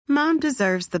Mom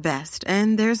deserves the best,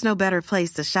 and there's no better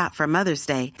place to shop for Mother's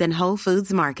Day than Whole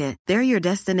Foods Market. They're your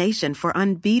destination for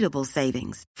unbeatable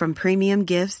savings, from premium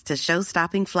gifts to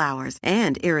show-stopping flowers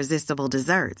and irresistible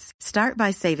desserts. Start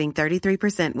by saving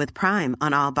 33% with Prime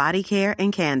on all body care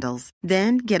and candles.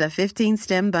 Then get a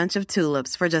 15-stem bunch of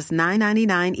tulips for just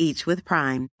 $9.99 each with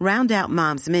Prime. Round out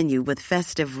Mom's menu with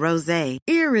festive rosé,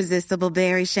 irresistible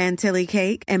berry chantilly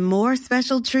cake, and more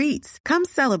special treats. Come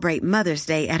celebrate Mother's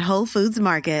Day at Whole Foods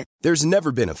Market. There's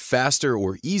never been a faster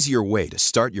or easier way to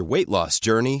start your weight loss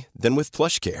journey than with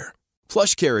PlushCare.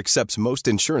 PlushCare accepts most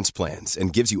insurance plans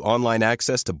and gives you online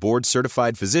access to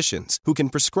board-certified physicians who can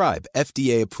prescribe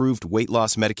FDA-approved weight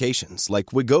loss medications like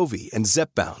Wegovy and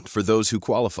Zepbound for those who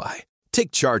qualify.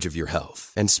 Take charge of your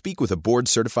health and speak with a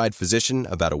board-certified physician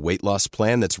about a weight loss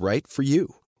plan that's right for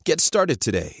you. Get started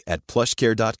today at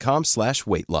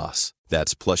plushcare.com/weight-loss.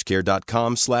 That's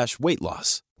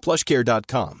plushcare.com/weight-loss.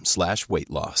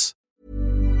 plushcare.com/weight-loss.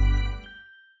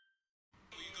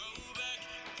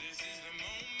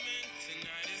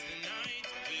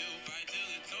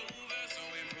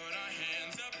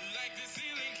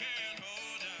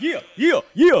 Yeah.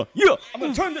 I'm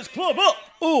gonna turn this club up.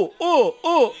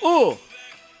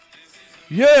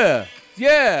 Yeah.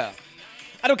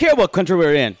 I don't care what country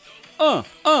we're in. I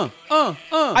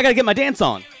gotta get my dance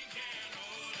on.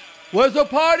 Where's the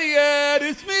party at?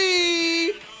 It's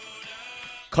me,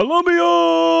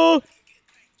 Colombia.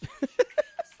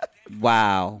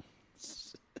 Wow.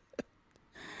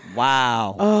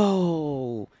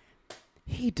 Oh,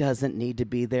 he doesn't need to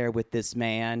be there with this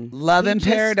man. Love in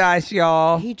paradise,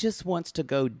 y'all. He just wants to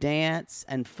go dance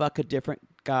and fuck a different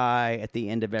guy at the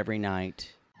end of every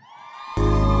night.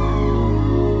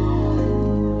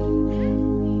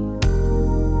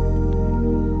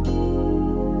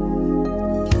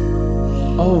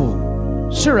 Oh,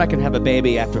 sure, I can have a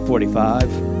baby after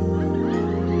 45.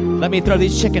 Let me throw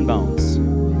these chicken bones.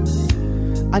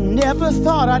 I never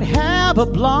thought I'd have a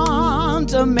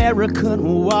blonde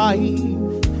American wife.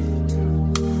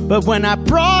 But when I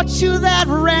brought you that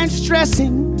ranch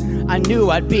dressing, I knew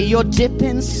I'd be your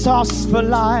dipping sauce for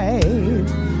life.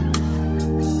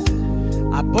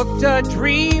 I booked a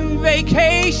dream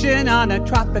vacation on a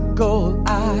tropical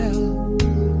isle.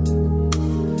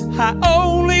 I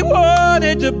only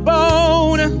wanted to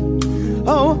bone.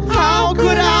 Oh, how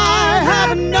could I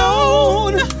have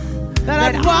known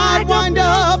that I'd wind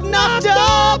up knocked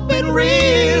up and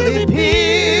really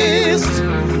pissed?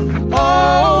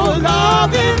 Oh,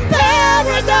 love in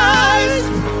paradise,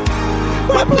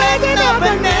 we're planting a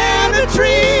banana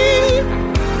tree.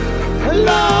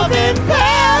 Love in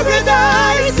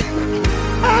paradise,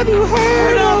 have you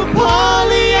heard of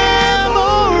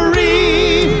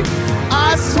polyamory?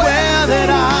 I swear that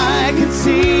I can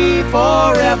see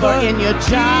forever in your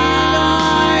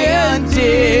giant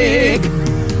dick.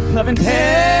 Love in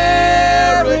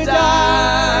paradise.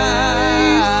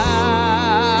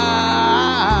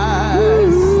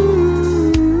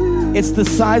 It's the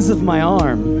size of my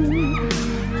arm.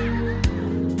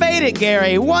 Fade it,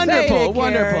 Gary. Wonderful,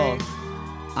 wonderful.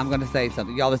 I'm going to say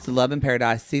something. Y'all, this is Love in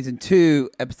Paradise, Season 2,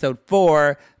 Episode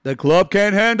 4. The club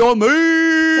can't handle me.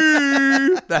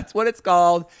 That's what it's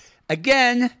called.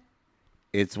 Again,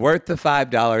 it's worth the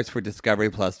 $5 for Discovery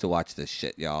Plus to watch this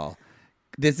shit, y'all.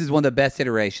 This is one of the best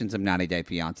iterations of 90 Day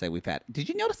Fiancé we've had. Did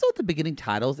you notice at the beginning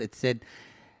titles, it said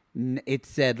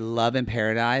Love in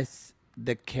Paradise,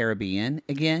 the Caribbean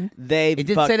again? It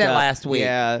did say that last week.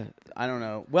 Yeah, I don't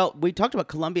know. Well, we talked about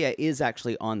Colombia is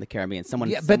actually on the Caribbean.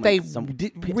 But they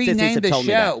renamed the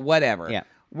show. Whatever. Yeah.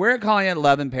 We're calling it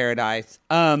Love in Paradise.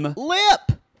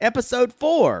 Lip, Episode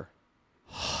 4.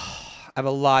 I have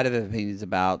a lot of opinions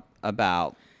about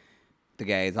the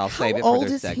gays. I'll save it for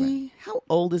their segment. How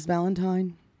old is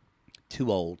Valentine?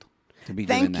 Too old to be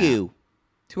doing that. Thank you.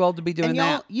 Too old to be doing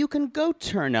that. You can go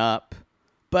turn up,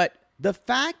 but the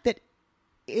fact that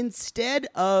instead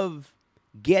of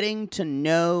getting to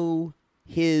know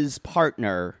his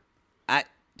partner and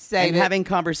having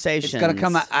conversations, it's going to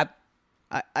come out.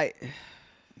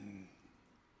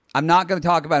 I'm not going to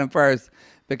talk about him first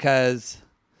because,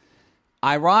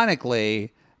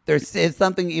 ironically, there's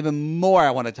something even more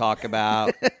I want to talk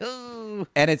about,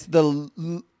 and it's the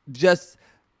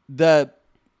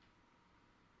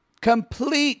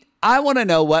complete. I want to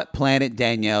know what planet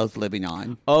Danielle's living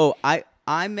on. Oh, I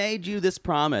made you this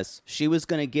promise. She was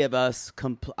going to give us.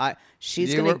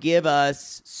 She's going to give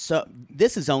us. So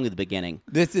this is only the beginning.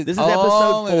 This is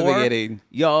episode 4. The beginning,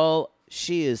 y'all.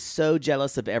 She is so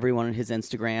jealous of everyone on his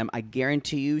Instagram. I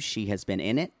guarantee you, she has been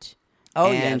in it.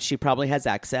 Oh, and she probably has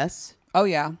access. Oh,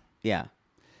 yeah. Yeah.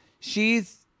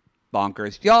 She's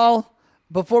bonkers. Y'all,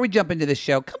 before we jump into the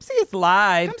show, come see us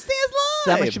live. Come see us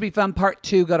live. Summer Should Be Fun Part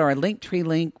 2. Go to our Linktree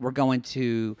link. We're going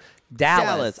to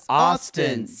Dallas,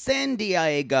 Austin, San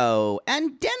Diego,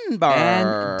 and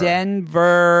Denver.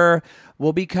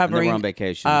 We'll be covering. We're on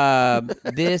vacation.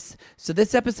 This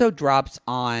episode drops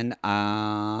on.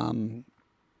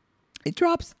 It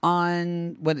drops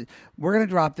on when we're going to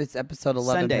drop this episode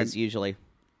 11 Sundays usually.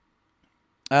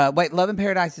 Love in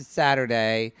Paradise is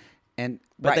Saturday,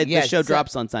 But the show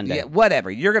drops on Sunday. Yeah,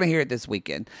 whatever. You're going to hear it this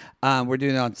weekend. We're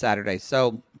doing it on Saturday.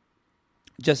 So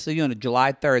just so you know,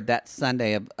 July 3rd, that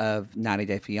Sunday of 90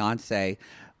 Day Fiancé,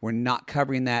 we're not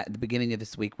covering that at the beginning of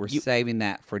this week. We're saving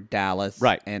that for Dallas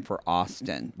and for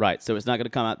Austin. Right. So it's not going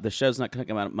to come out. The show's not going to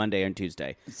come out Monday and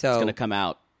Tuesday. So it's going to come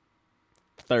out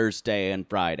Thursday and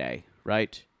Friday,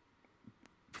 right?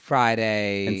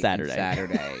 Friday and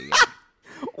Saturday.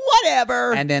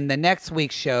 Whatever. And then the next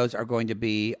week's shows are going to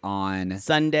be on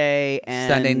Sunday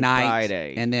night,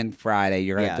 Friday. And then Friday.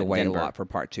 You're going to have to wait a lot for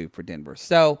part 2 for Denver.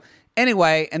 So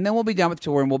anyway, and then we'll be done with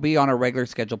tour and we'll be on a regular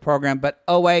scheduled program. But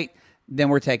then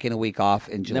we're taking a week off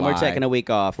in July. Then we're taking a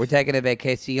week off. We're taking a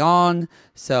vacation.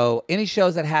 So any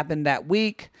shows that happen that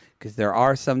week, because there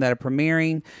are some that are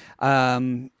premiering,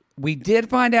 we did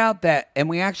find out that, and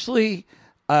we actually...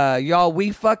 y'all,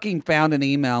 we fucking found an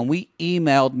email and we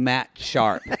emailed Matt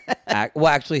Sharp,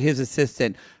 actually his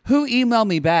assistant, who emailed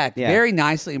me back very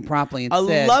nicely and promptly and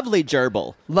said... A lovely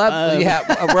gerbil.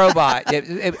 A robot.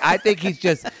 I think he's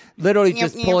just literally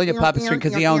just pulling a puppet string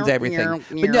because he owns everything.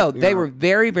 But no, they were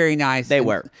very, very nice. They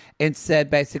were. And said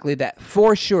basically that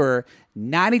for sure,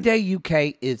 90 Day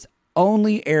UK is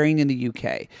only airing in the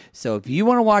UK. So if you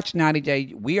want to watch 90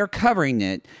 Day, we are covering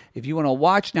it. If you want to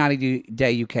watch 90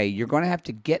 Day UK, you're going to have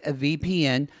to get a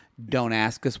VPN. Don't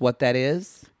ask us what that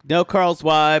is. No Carl's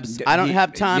wives. I don't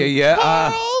have time.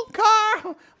 Carl,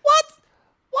 what?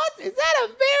 Is that a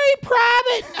very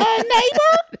private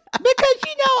neighbor? Because,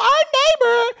 our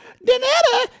neighbor,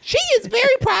 Danetta, she is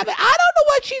very private. I don't know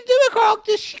what she's doing, Carl.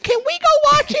 Can we go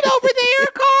watch it over there,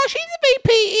 Carl? She's a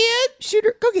VPN.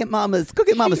 Shooter, go get Mama's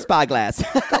spyglass.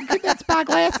 Go get that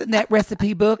spyglass and that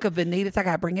recipe book of Anita's. I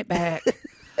got to bring it back.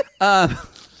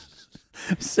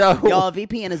 So, y'all,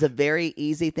 VPN is a very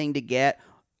easy thing to get.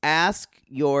 Ask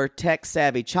your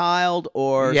tech-savvy child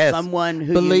or someone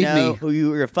who who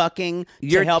you're fucking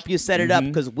to help you set it up,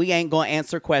 because we ain't going to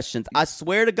answer questions. I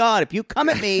swear to God, if you come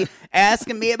at me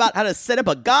asking me about how to set up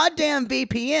a goddamn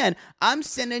VPN, I'm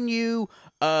sending you,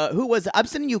 I'm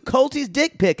sending you Colty's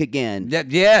dick pic again.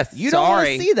 Yes, you don't want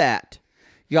to see that.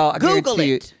 Y'all, Google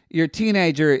it. Your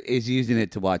teenager is using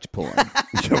it to watch porn.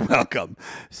 You're welcome.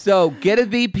 So get a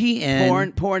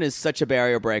VPN. Porn is such a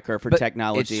barrier breaker for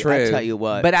technology. It's true. I tell you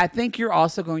what. But I think you're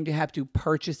also going to have to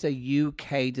purchase a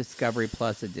UK Discovery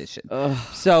Plus edition.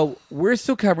 So we're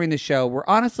still covering the show. We're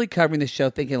honestly covering the show,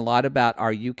 thinking a lot about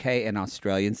our UK and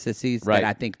Australian sissies. Right. And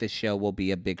I think the show will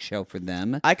be a big show for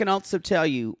them. I can also tell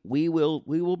you, we will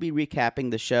be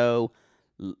recapping the show,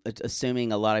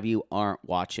 assuming a lot of you aren't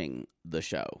watching the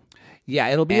show. Yeah,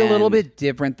 it'll be a little bit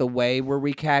different the way we're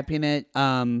recapping it.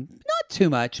 Not too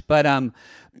much, but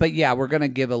yeah, we're gonna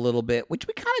give a little bit, which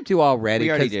we kind of do already.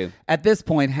 We already do. At this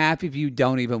point, half of you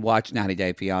don't even watch 90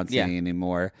 Day Fiancé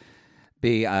anymore,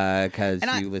 because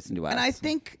you listen to us. And I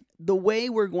think the way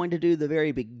we're going to do the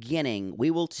very beginning,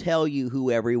 we will tell you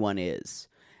who everyone is.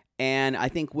 And I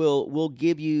think we'll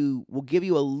give you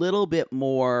a little bit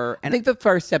more. And I think the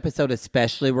first episode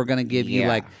especially, we're going to give you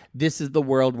like, this is the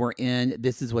world we're in.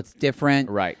 This is what's different.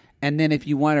 Right. And then if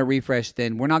you want to refresh,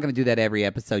 then we're not going to do that every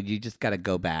episode. You just got to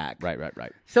go back.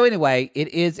 Right. So anyway, it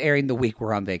is airing the week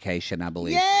we're on vacation, I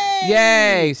believe.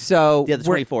 Yay! So the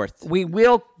 24th. We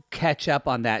will catch up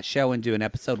on that show and do an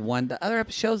episode 1. The other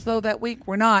shows, though, that week,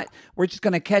 we're not. We're just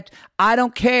going to catch. I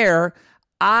don't care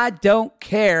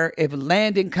if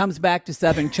Landon comes back to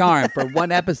Southern Charm for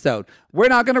one episode. We're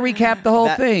not going to recap the whole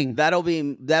thing. That'll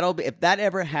be if that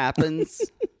ever happens,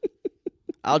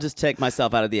 I'll just take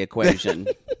myself out of the equation.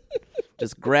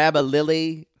 Just grab a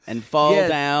lily and fall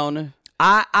down.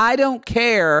 I don't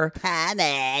care.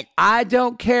 I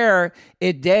don't care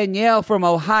if Danielle from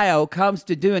Ohio comes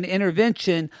to do an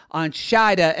intervention on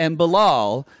Shida and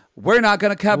Bilal. We're not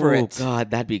going to cover it. Oh, God,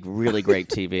 that'd be really great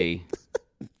TV.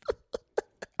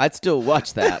 I'd still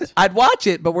watch that. I'd watch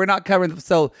it, but we're not covering.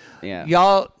 So,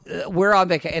 y'all, we're on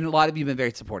vacation, and a lot of you have been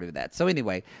very supportive of that. So,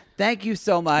 anyway, thank you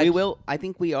so much. We will. I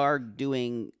think we are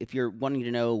doing. If you're wanting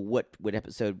to know what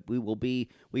episode we will be,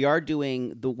 we are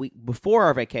doing the week before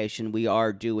our vacation. We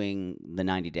are doing the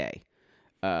 90 Day.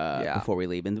 before we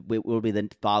leave, and it will be the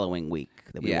following week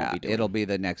that we won't be doing. It'll be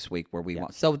the next week where we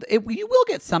won't. So you will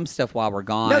get some stuff while we're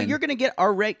gone. No, you're going to get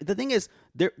our rate. The thing is,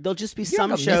 there'll just be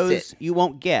some shows you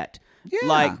won't get.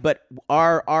 Yeah. But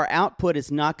our output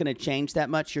is not going to change that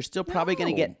much. You're still probably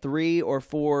going to get 3 or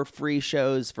 4 free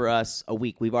shows for us a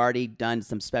week. We've already done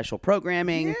some special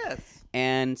programming. Yes.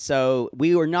 And so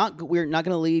we're not going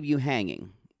to leave you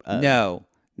hanging. No.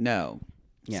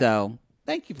 Yeah. So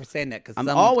thank you for saying that. Because I'm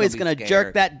always going to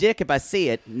jerk that dick if I see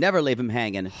it. Never leave him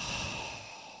hanging.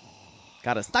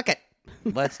 Gotta stuck it.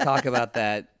 Let's talk about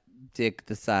that dick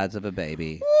the size of a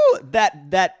baby. Ooh,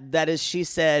 that is, she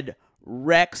said,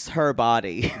 wrecks her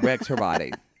body. Wrecks her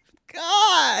body.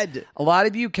 God. A lot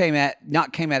of you came at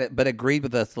it, but agreed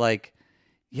with us. Like,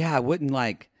 yeah, I wouldn't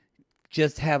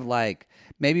just have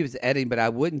maybe it was editing, but I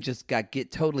wouldn't just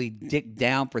get totally dick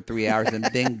down for 3 hours and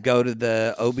then go to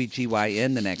the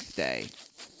OBGYN the next day.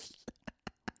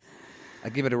 I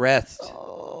give it a rest.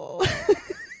 Oh.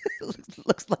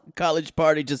 Looks like a college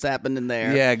party just happened in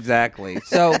there. Yeah, exactly.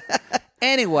 So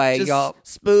anyway, just y'all,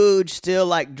 spooge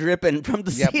still dripping from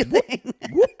the ceiling.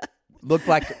 Looked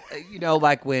like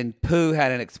like when Pooh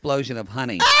had an explosion of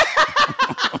honey.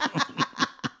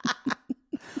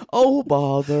 Oh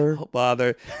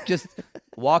bother! Just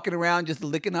walking around, just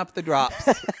licking up the drops.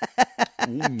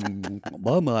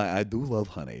 Mama, I do love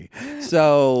honey.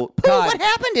 So, Pooh, what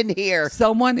happened in here?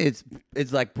 Someone is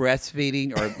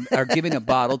breastfeeding or giving a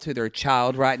bottle to their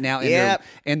child right now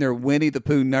in their Winnie the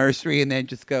Pooh nursery, and then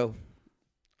just go,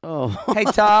 "Oh, hey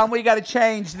Tom, we got to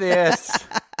change this."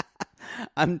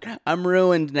 I'm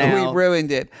ruined now. We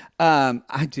ruined it.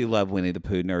 I do love Winnie the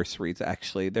Pooh nurseries,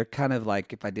 actually. They're kind of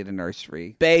like if I did a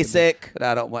nursery. Basic. But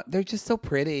I don't want... They're just so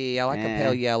pretty. I like a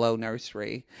pale yellow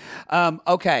nursery.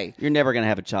 Okay. You're never going to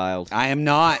have a child. I am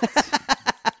not.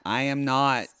 I am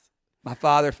not. My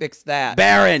father fixed that.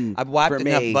 Barren. I've wiped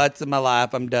enough butts in my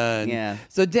life. I'm done. Yeah.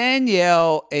 So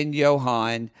Danielle and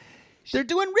Johan... They're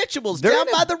doing rituals down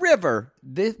by the river.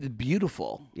 This is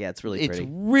beautiful. Yeah, it's really pretty.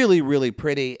 It's really, really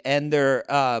pretty. And they're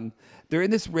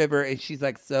in this river, and she's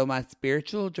like, so my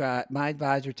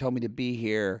advisor told me to be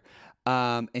here.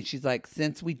 And she's like,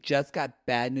 since we just got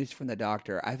bad news from the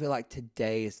doctor, I feel like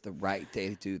today is the right day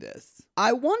to do this.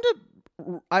 I want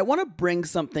to bring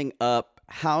something up,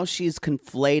 how she's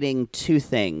conflating two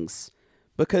things,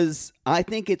 because I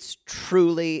think it's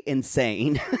truly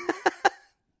insane.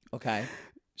 Okay.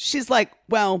 She's like,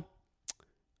 well,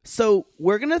 so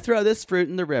we're going to throw this fruit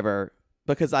in the river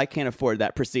because I can't afford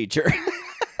that procedure.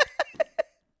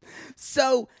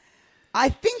 So I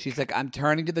think... She's like, I'm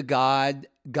turning to the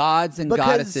gods and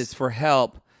goddesses for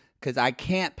help because I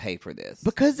can't pay for this.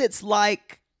 Because it's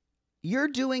like you're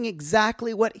doing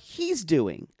exactly what he's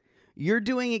doing. You're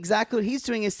doing exactly what he's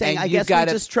doing is saying, I guess we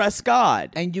just trust God.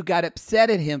 And you got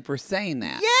upset at him for saying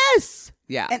that. Yes!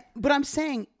 Yeah. But I'm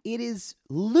saying it is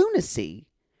lunacy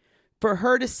for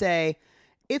her to say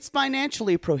it's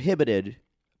financially prohibitive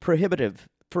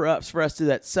for us to do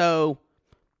that. So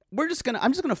I'm just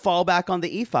gonna fall back on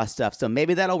the EFA stuff. So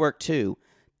maybe that'll work too.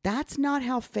 That's not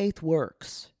how faith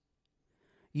works.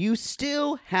 You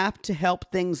still have to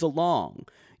help things along.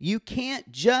 You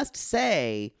can't just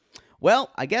say,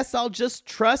 well, I guess I'll just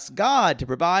trust God to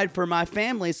provide for my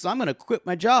family, so I'm going to quit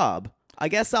my job. I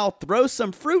guess I'll throw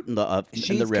some fruit in the river.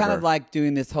 She's kind of like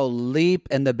doing this whole leap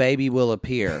and the baby will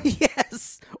appear.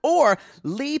 Yes. Or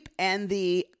leap and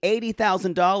the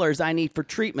 $80,000 I need for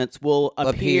treatments will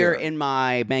appear in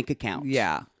my bank account.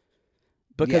 Yeah.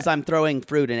 Because I'm throwing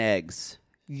fruit and eggs.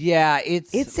 Yeah,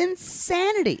 it's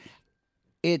insanity.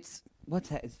 What's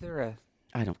that? Is there a...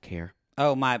 I don't care.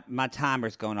 Oh, my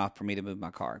timer's going off for me to move my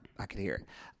car. I could hear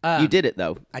it. You did it,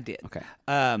 though. I did. Okay.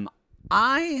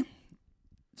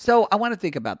 So I want to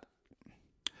think about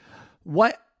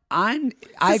what I agree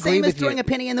with you. Same as throwing a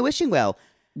penny in the wishing well.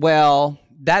 Well,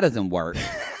 that doesn't work.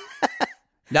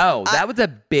 No, that was a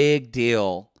big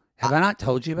deal. Have I not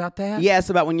told you about that?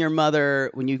 Yes, about when your mother,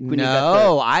 when you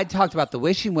I talked about the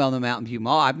wishing well in the Mountain View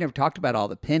Mall. I've never talked about all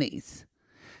the pennies.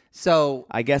 So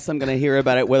I guess I'm going to hear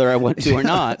about it whether I want to or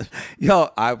not.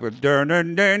 I was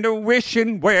turning the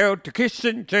wishing well to kiss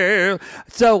and tell.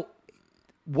 So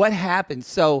what happened?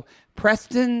 So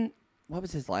Preston, what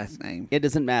was his last name? It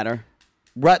doesn't matter.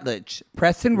 Rutledge.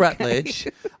 Preston Rutledge.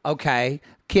 Okay.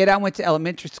 Kid I went to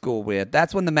elementary school with.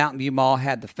 That's when the Mountain View Mall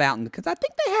had the fountain, because I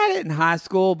think they had it in high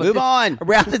school. But Move on.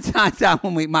 Around the time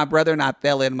when my brother and I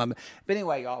fell in. But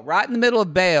anyway, y'all, right in the middle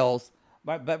of Bales,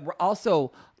 but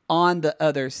also on the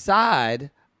other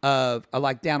side of,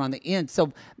 like down on the end.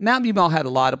 So Mountain View Mall had a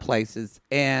lot of places,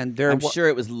 and I'm sure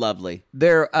it was lovely.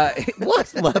 It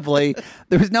was lovely.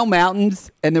 There was no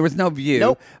mountains and there was no view.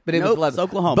 Nope. But it was lovely. It's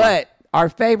Oklahoma. But our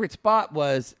favorite spot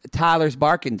was Tyler's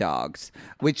Barking Dogs,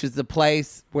 which was the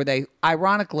place where they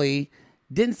ironically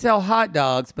didn't sell hot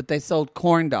dogs, but they sold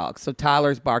corn dogs. So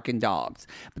Tyler's Barking Dogs.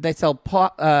 But they sold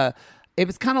it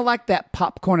was kind of like that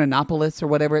Popcornopolis or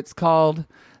whatever it's called.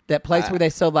 That place where they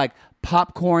sold like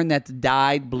popcorn that's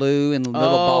dyed blue in little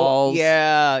balls.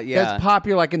 Yeah. That's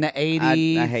popular like in the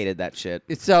 80s. I hated that shit.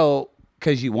 So,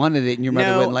 because you wanted it and your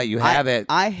mother wouldn't let you have it.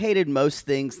 I hated most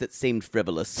things that seemed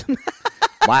frivolous.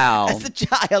 Wow. As a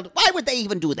child, why would they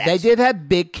even do that? They did have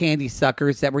big candy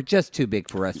suckers that were just too big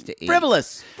for us to eat.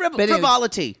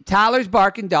 Frivolity. Tyler's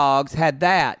Barking Dogs had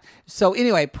that. So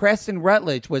anyway, Preston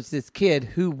Rutledge was this kid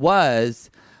who was,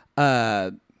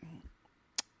 let's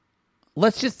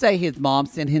just say his mom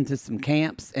sent him to some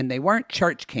camps, and they weren't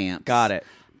church camps. Got it.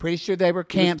 Pretty sure they were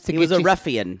camps He was a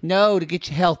ruffian. No, to get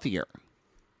you healthier.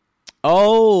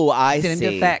 Oh, I see. Send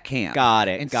him to fat camp. Got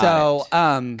it. And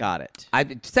got it. I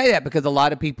say that because a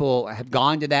lot of people have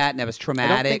gone to that and it was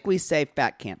traumatic. I don't think we say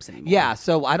fat camps anymore. Yeah,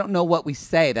 so I don't know what we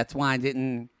say. That's why I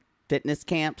didn't. Fitness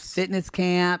camps. Fitness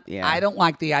camp. Yeah. I don't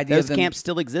like the idea Those of them. camps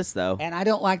still exist, though. And I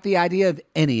don't like the idea of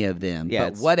any of them.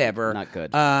 Yeah, but whatever. Not good.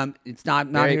 It's not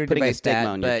here to putting a debate stigma that.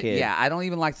 on your But kid. yeah, I don't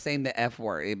even like saying the F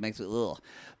word. It makes it ugh.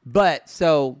 But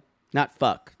so. Not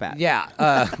fuck, fat.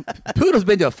 Yeah. Poodle's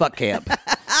been to a fuck camp.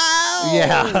 Oh!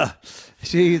 Yeah.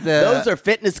 She's Those are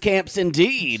fitness camps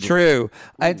indeed. True.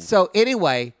 And so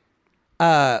anyway,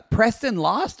 Preston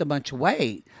lost a bunch of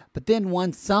weight, but then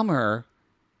one summer,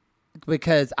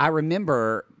 because I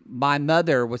remember my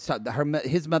mother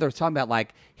his mother was talking about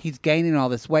like he's gaining all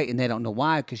this weight and they don't know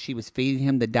why because she was feeding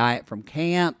him the diet from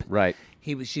camp. Right.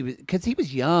 Because he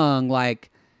was young, like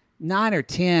 9 or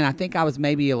 10. I think I was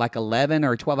maybe like 11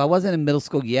 or 12. I wasn't in middle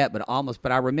school yet, but almost.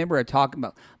 But I remember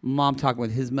her mom talking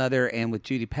with his mother and with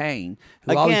Judy Payne,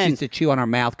 who always used to chew on her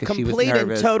mouth because she was nervous.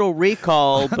 Complete and total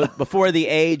recall, but before the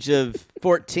age of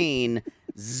 14,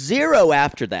 0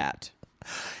 after that.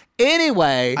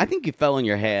 Anyway. I think you fell on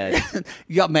your head.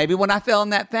 Y'all, maybe when I fell in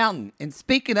that fountain. And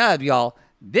speaking of, y'all,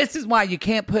 this is why you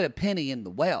can't put a penny in the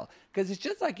well. Because it's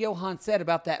just like Johan said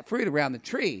about that fruit around the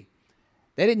tree.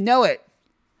 They didn't know it.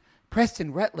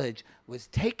 Preston Rutledge was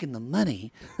taking the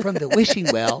money from the wishing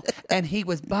well, and he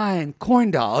was buying corn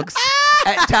dogs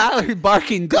at Tyler's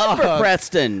Barking Dogs. Good for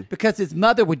Preston. Because his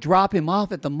mother would drop him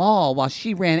off at the mall while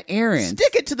she ran errands.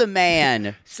 Stick it to the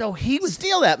man. So he was...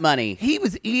 Steal that money. He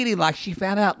was eating, like she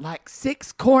found out, like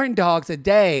 6 corn dogs a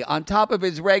day on top of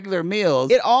his regular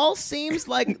meals. It all seems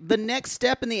like the next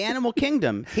step in the animal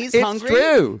kingdom. It's hungry.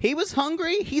 True. He was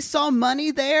hungry. He saw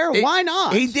money there. Why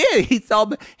not? He did.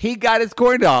 He got his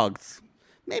corn dogs.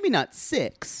 Maybe not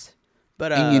 6,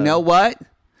 but and you know what?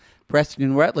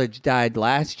 Preston Rutledge died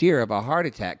last year of a heart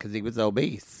attack because he was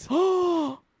obese.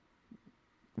 Wow.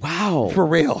 For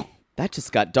real. That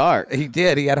just got dark. He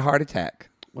did. He had a heart attack.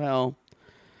 Well,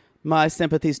 my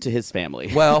sympathies to his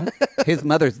family. Well, his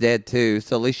mother's dead too,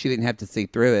 so at least she didn't have to see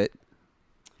through it.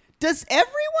 Does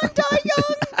everyone die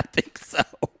young? I think so.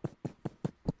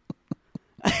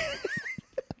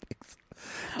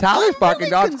 Tyler's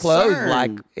Barking Dogs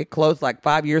closed like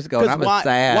 5 years ago, and I was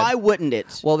sad. Why wouldn't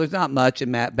it? Well, there's not much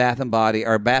in Bath and Body,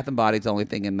 or Bath and Body's the only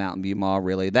thing in Mountain View Mall,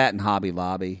 really. That and Hobby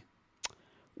Lobby.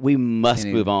 We must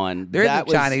move on. There's a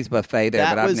Chinese buffet there,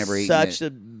 but I've never eaten it. That was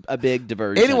such a big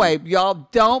diversion. Anyway, y'all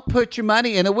don't put your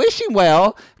money in a wishing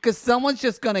well because someone's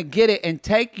just going to get it and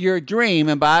take your dream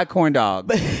and buy a corn dog.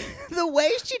 But the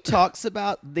way she talks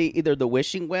about either the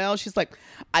wishing well, she's like,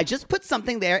 I just put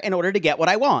something there in order to get what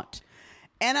I want.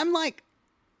 And I'm like,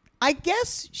 I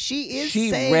guess she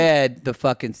read The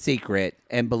Fucking Secret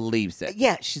and believes it.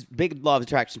 Yeah, she's a big law of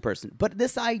attraction person. But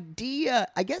this idea,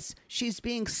 I guess she's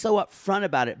being so upfront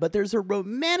about it. But there's a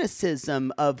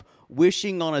romanticism of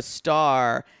wishing on a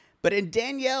star. But in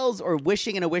Danielle's, or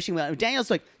wishing in a wishing well,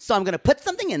 Danielle's like, so I'm going to put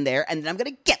something in there and then I'm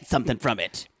going to get something from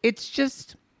it.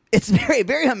 It's very,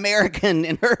 very American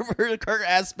in her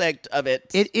aspect of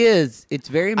it. It is. It's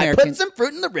very American. I put some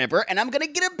fruit in the river, and I'm going to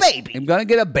get a baby. I'm going to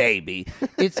get a baby.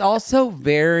 It's also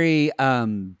very, I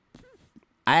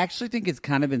actually think it's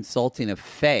kind of insulting of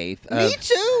faith. Me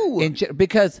too.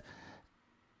 Because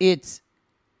it's,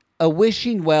 a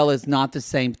wishing well is not the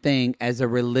same thing as a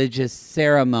religious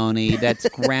ceremony that's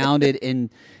grounded in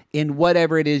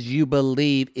whatever it is you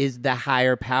believe is the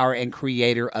higher power and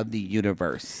creator of the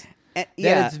universe.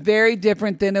 Yeah. It's very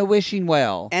different than a wishing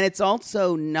well. And it's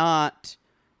also not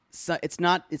it's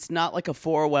not like a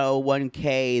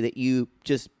 401k that you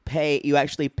just pay. You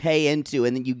actually pay into,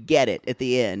 and then you get it at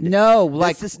the end. No,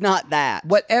 like this is not that.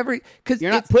 Because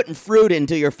you're not putting fruit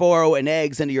into your 401 and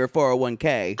eggs into your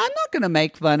 401k. I'm not going to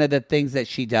make fun of the things that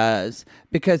she does,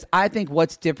 because I think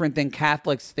what's different than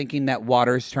Catholics thinking that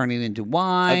water's turning into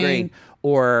wine, Agreed.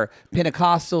 or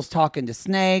Pentecostals talking to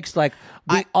snakes. Like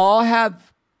we all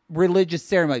have religious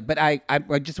ceremony, but I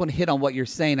just want to hit on what you're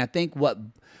saying. I think what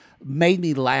made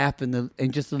me laugh and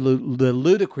just the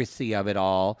ludicrousy of it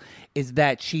all is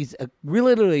that she's an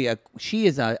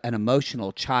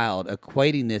emotional child,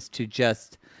 equating this to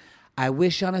just, I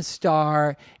wish on a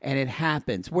star and it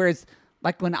happens. Whereas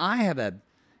like when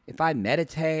if I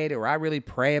meditate or I really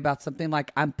pray about something,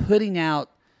 like I'm putting out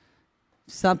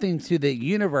something to the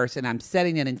universe and I'm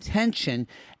setting an intention,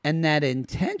 and that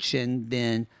intention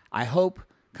then I hope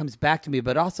comes back to me,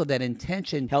 but also that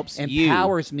intention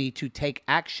empowers me to take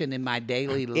action in my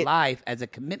daily life as a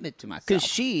commitment to myself.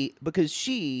 Because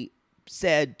she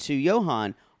said to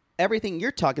Johan, everything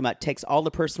you're talking about takes all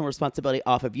the personal responsibility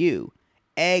off of you.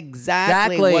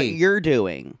 Exactly what you're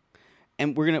doing.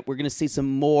 And we're gonna see some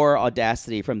more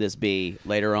audacity from this bee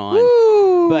later on.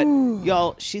 Woo! But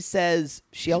y'all, she says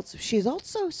she's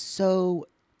also so.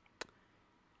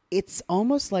 It's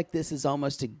almost like this is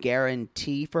almost a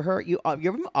guarantee for her. You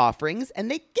give them offerings, and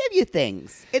they give you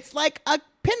things. It's like a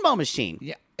pinball machine.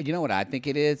 Yeah, you know what I think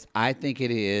it is? I think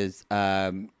it is.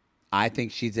 I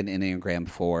think she's an Enneagram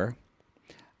 4.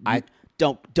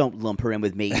 Don't lump her in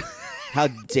with me. How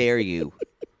dare you?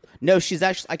 No, she's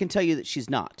actually. I can tell you that she's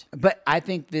not. But I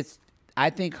think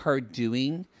her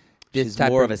doing this she's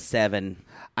type more of a 7.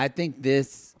 I think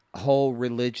this whole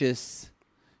religious.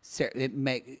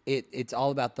 It's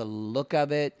all about the look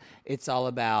of it. It's all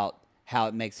about how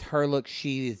it makes her look.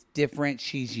 She is different.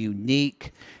 She's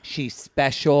unique. She's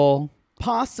special.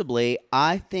 Possibly,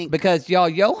 I think. Because, y'all,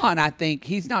 Johan, I think,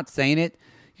 he's not saying it.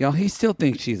 Y'all, he still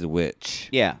thinks she's a witch.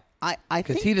 Yeah. I think.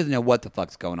 Because he doesn't know what the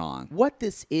fuck's going on. What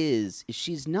this is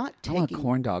she's not taking. I want a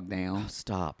corn dog now. Oh,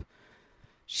 stop.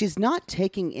 She's not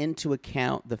taking into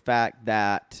account the fact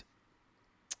that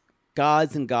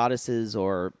gods and goddesses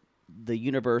or the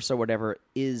universe or whatever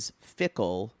is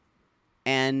fickle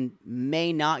and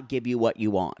may not give you what you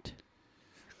want.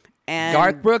 And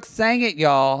Garth Brooks sang it,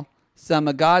 y'all. Some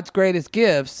of God's greatest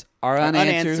gifts are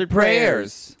unanswered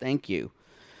prayers. Thank you.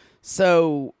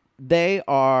 So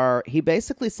he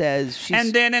basically says she's...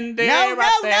 And then no.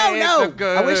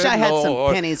 I wish I had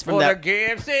some pennies from that. The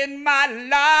gifts in my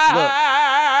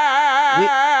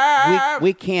life. Look,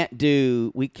 we can't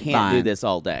do this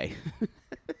all day.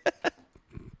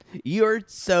 You're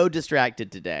so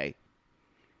distracted today.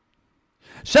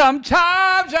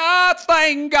 Sometimes I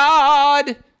thank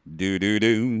God.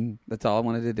 Do. That's all I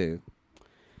wanted to do.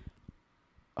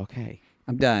 Okay.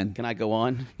 I'm done. Can I go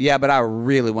on? Yeah, but I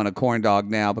really want a corn dog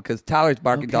now because Tyler's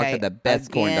Barking Dogs have the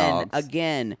best corn dogs.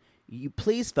 Again, you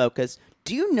please focus.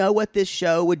 Do you know what this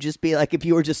show would just be like if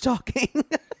you were just talking?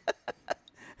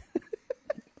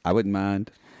 I wouldn't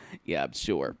mind. Yeah, I'm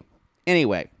sure.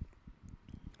 Anyway.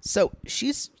 So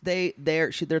they're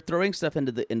throwing stuff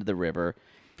into the river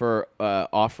for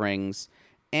offerings,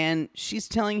 and she's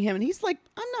telling him, and he's like,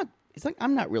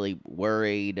 I'm not really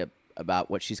worried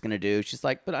about what she's gonna do. She's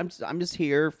like, but I'm just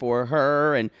here for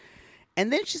her, and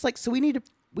then she's like, so we need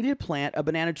to plant a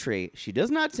banana tree. She does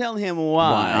not tell him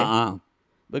why,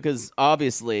 because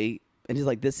obviously, and he's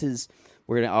like,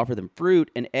 we're gonna offer them fruit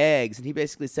and eggs, and he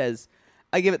basically says,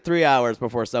 I give it 3 hours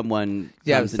before someone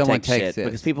comes and takes shit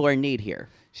because people are in need here.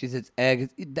 She says eggs.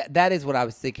 That is what I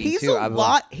was thinking He's too.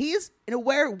 He's in a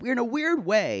weird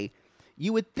way.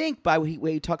 You would think by the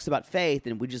way he talks about faith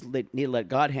and we just need to let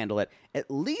God handle it. At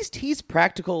least he's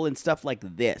practical in stuff like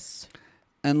this.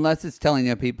 Unless it's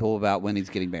telling people about when he's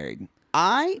getting married.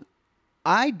 I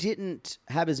didn't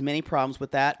have as many problems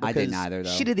with that. I didn't either, though.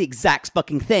 She did the exact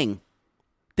fucking thing.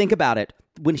 Think about it.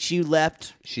 When she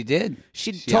left, she did.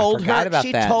 She told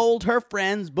her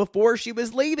friends before she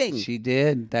was leaving. She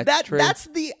did. That's true.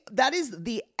 That is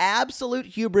the absolute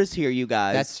hubris here, you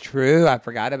guys. That's true. I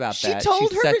forgot about that. She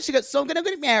told her she goes, so I'm going to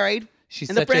get married. She's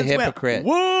and such a hypocrite.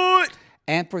 What?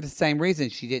 And for the same reason,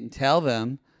 she didn't tell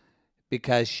them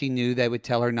because she knew they would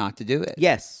tell her not to do it.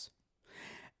 Yes,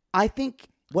 I think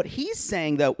what he's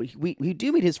saying though, we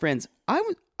do meet his friends.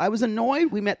 I was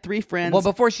annoyed. We met 3 friends. Well,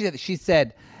 before she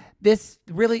said. This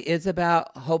really is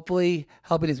about hopefully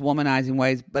helping his womanizing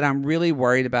ways, but I'm really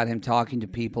worried about him talking to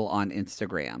people on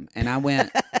Instagram. And I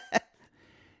went,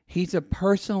 he's a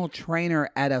personal trainer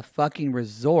at a fucking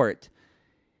resort.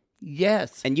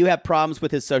 Yes. And you have problems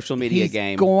with his social media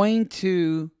game. He's going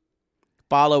to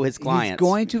follow his clients. He's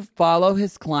going to follow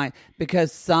his client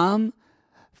because some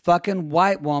fucking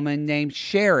white woman named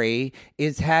Sherry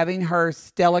is having her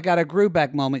Stella got a groove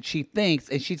back moment, she thinks,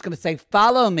 and she's going to say,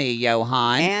 follow me,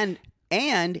 Johan.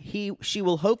 And she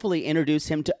will hopefully introduce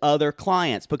him to other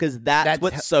clients because that's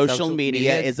what social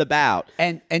media is about.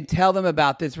 And tell them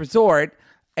about this resort.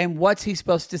 And what's he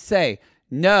supposed to say?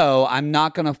 No, I'm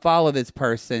not going to follow this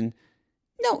person.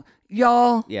 No,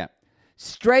 y'all. Yeah.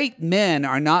 Straight men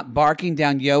are not barking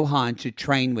down Johan to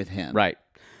train with him. Right.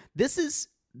 This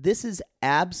is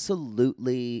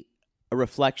absolutely a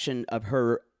reflection of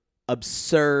her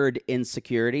absurd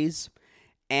insecurities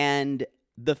and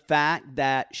the fact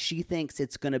that she thinks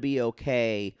it's going to be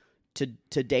okay to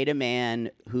date a man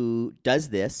who does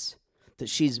this, that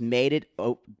she's made it.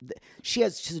 She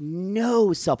has just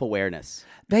no self-awareness.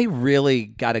 They really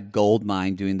got a gold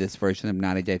mine doing this version of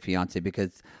 90 Day Fiancé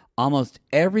because almost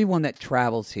everyone that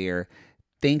travels here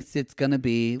thinks it's going to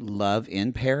be love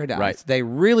in paradise. Right. They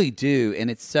really do,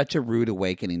 and it's such a rude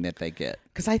awakening that they get.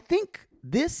 Because I think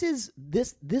this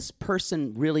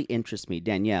person really interests me,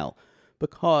 Danielle,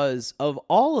 because of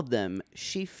all of them,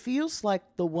 she feels like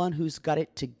the one who's got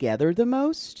it together the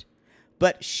most.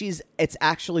 But it's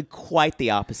actually quite the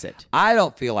opposite. I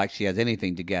don't feel like she has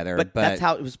anything together. But that's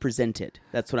how it was presented.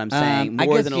 That's what I'm saying.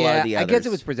 More than a lot of the others. I guess it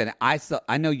was presented.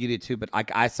 I know you did too, but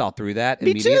I saw through that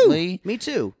immediately. Me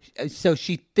too. So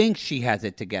she thinks she has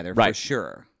it together right. for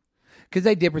sure. Because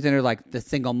they did present her like the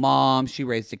single mom. She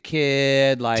raised a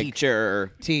kid. Like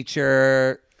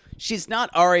Teacher. She's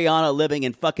not Ariana living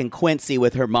in fucking Quincy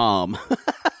with her mom.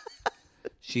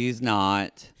 She's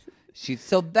not.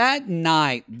 So that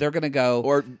night, they're going to go...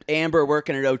 Or Amber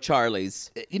working at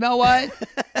O'Charlie's. You know what?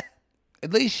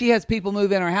 At least she has people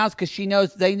move in her house because she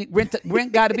knows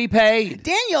rent got to be paid.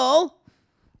 Daniel!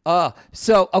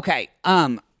 Okay.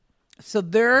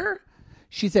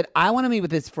 She said, I want to meet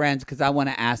with his friends because I want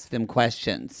to ask them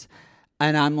questions.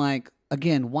 And I'm like,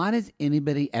 again, why does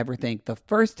anybody ever think the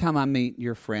first time I meet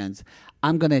your friends,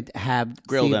 I'm going to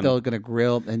grill them. They're going to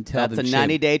grill and tell them That's a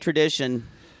 90-day tradition.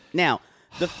 Now...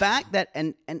 The fact that,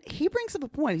 and he brings up a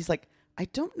point. He's like, I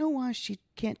don't know why she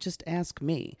can't just ask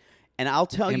me. And I'll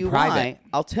tell you why.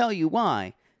 I'll tell you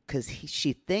why. Because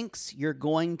she thinks you're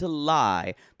going to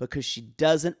lie because she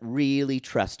doesn't really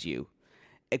trust you.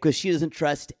 Because she doesn't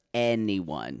trust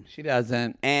anyone. She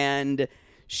doesn't. And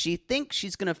she thinks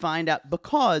she's going to find out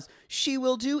because she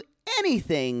will do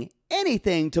anything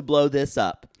to blow this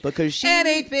up. Because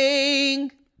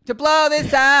anything to blow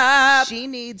this up. She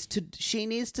needs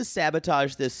to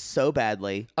sabotage this so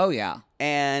badly. Oh yeah.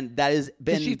 And that has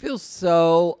been she feels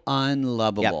so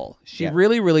unlovable. Yep. She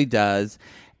really, really does.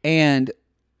 And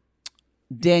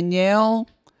Danielle,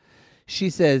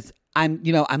 she says, I'm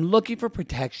looking for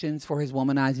protections for his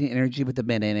womanizing energy with the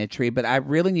banana tree, but I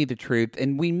really need the truth.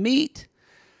 And we meet.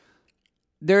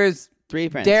 There's 3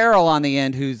 friends. Daryl on the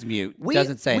end who's mute.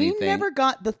 Doesn't say anything. We never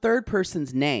got the third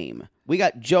person's name. We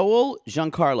got Joel,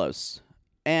 Giancarlos,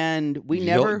 and we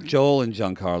never... Joel and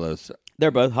Giancarlos.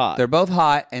 They're both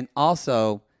hot. And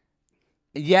also,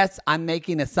 yes, I'm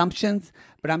making assumptions,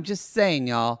 but I'm just saying,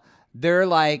 y'all, they're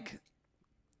not...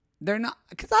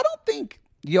 Because I don't think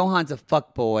Johan's a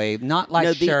fuckboy, not like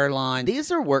Sherlon.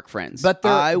 These are work friends. But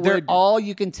they're all,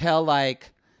 you can tell,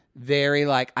 like... very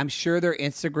I'm sure their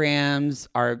Instagrams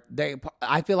are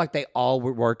I feel like they all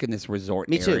work in this resort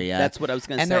area. Me too. That's what I was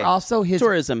going to say. And they're also his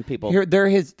tourism people.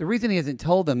 The reason he hasn't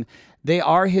told them, they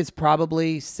are his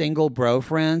probably single bro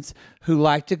friends who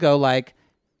like to go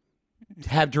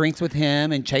have drinks with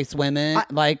him and chase women.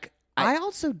 I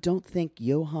also don't think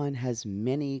Johan has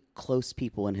many close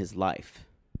people in his life.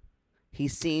 He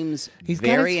seems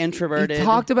very introverted. He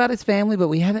talked about his family, but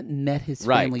we haven't met his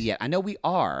family yet. I know we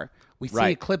are. We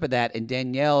see a clip of that, and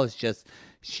Danielle is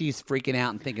she's freaking out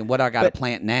and thinking, what do I got to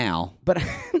plant now? But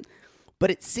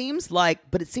it seems like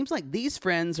these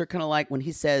friends are kind of like when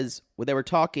he says, when they were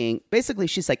talking, basically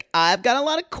she's like, I've got a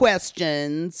lot of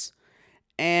questions.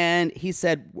 And he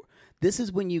said, this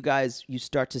is when you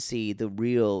start to see the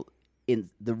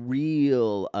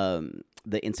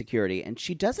insecurity. And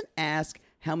she doesn't ask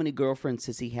how many girlfriends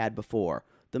has he had before.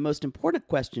 The most important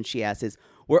question she asks is,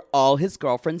 were all his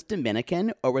girlfriends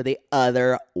Dominican, or were they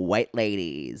other white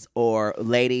ladies or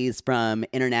ladies from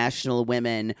international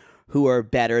women who are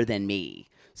better than me?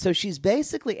 So she's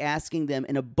basically asking them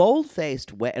in a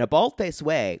bold-faced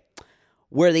way,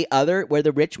 were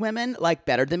the rich women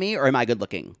better than me, or am I good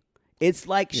looking? It's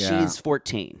like she's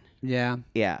 14. Yeah.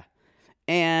 Yeah.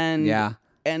 And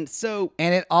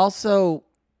it also,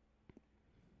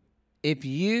 if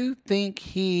you think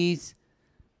he's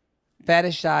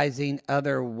fetishizing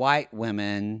other white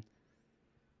women,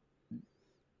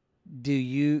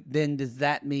 does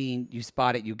that mean you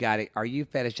spot it, you got it? Are you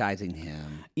fetishizing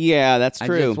him? Yeah, that's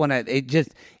true. I just want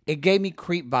to, it gave me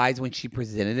creep vibes when she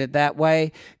presented it that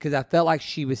way, because I felt like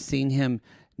she was seeing him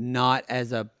not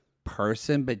as a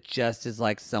person, but just as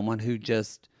like someone who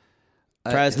just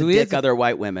tries to dick other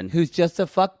white women. Who's just a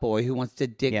fuckboy who wants to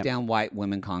dick down white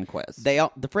women conquest.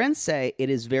 The friends say it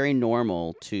is very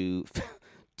normal to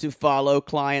follow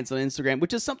clients on Instagram,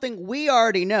 which is something we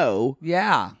already know.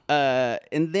 Yeah.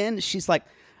 And then she's like,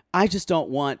 I just don't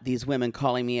want these women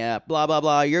calling me up, blah, blah,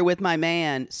 blah. You're with my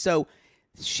man. So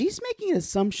she's making an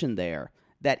assumption there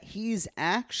that he's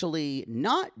actually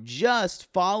not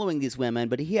just following these women,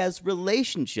 but he has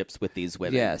relationships with these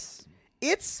women. Yes.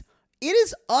 It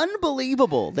is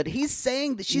unbelievable that she's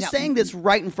saying this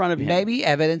right in front of him. Maybe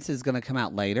evidence is going to come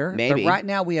out later. Maybe. But right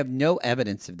now we have no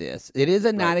evidence of this. It is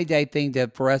a 90-day thing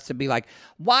for us to be like,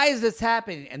 why is this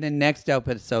happening? And then next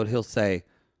episode he'll say,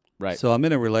 right. So I'm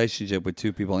in a relationship with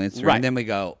 2 people on Instagram. Right. And then we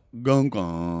go, gung,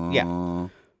 gung. Yeah.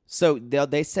 So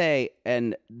they say,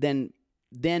 and then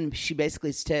she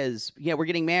basically says, yeah, we're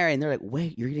getting married. And they're like,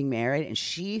 wait, you're getting married? And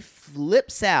she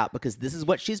flips out because this is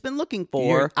what she's been looking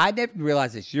for. I never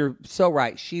realized this. You're so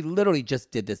right. She literally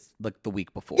just did this like the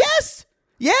week before. Yes.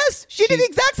 She did the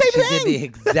exact same thing. She did the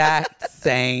exact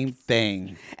same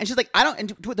thing. And she's like,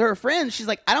 and with her friends, she's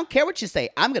like, I don't care what you say.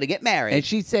 I'm going to get married. And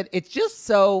she said, it's just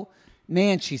so...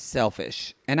 Man, she's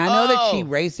selfish. And I know that she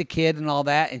raised a kid and all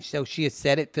that, and so she has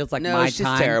said it feels like my time. No,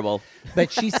 she's terrible.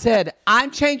 But she said,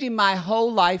 I'm changing my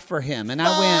whole life for him. And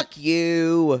I went... Fuck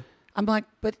you. I'm like,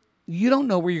 but you don't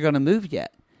know where you're going to move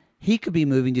yet. He could be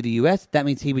moving to the U.S. That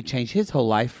means he would change his whole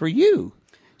life for you.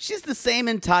 She's the same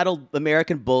entitled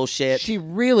American bullshit. She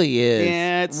really is.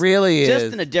 Yeah, it's really just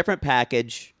is. in a different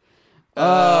package.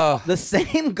 The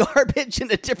same garbage in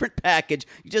a different package.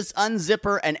 You just unzip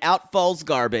her and out falls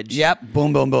garbage. Yep.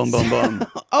 Boom, boom, boom, boom, boom.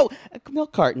 Oh, a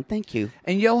milk carton. Thank you.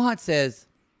 And Johan says,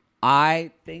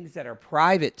 things that are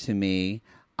private to me,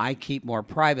 I keep more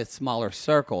private, smaller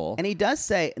circle. And he does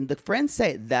say, and the friends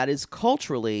say, that is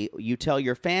culturally, you tell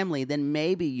your family, then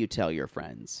maybe you tell your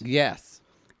friends. Yes.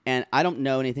 And I don't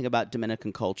know anything about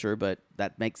Dominican culture, but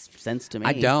that makes sense to me.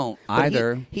 I don't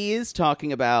either. He is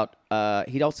talking about,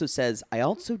 he also says, I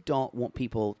also don't want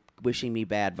people wishing me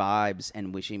bad vibes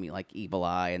and wishing me like evil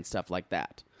eye and stuff like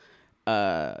that.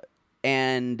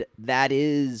 And that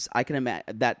is, I can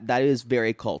imagine, that is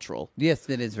very cultural. Yes,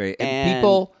 it is very, and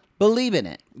people believe in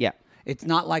it. Yeah. It's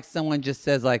not like someone just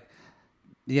says like,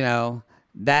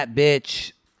 that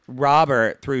bitch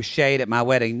Robert threw shade at my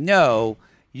wedding. No.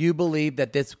 You believe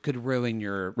that this could ruin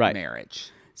your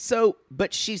marriage. So,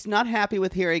 but she's not happy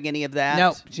with hearing any of that.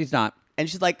 No, she's not. And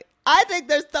she's like, I think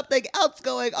there's something else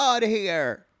going on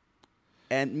here.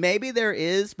 And maybe there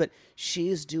is, but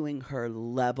she's doing her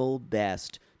level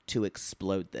best to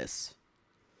explode this.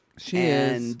 She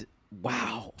is. And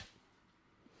wow.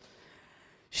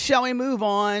 Shall we move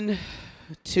on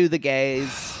to the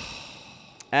gays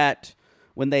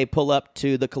when they pull up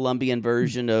to the Colombian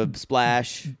version of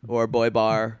Splash or Boy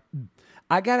Bar?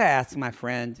 I gotta ask my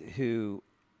friend, who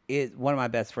is one of my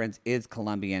best friends, is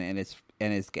Colombian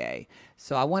and is gay.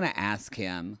 So I want to ask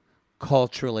him,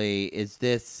 culturally, is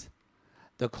this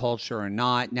the culture or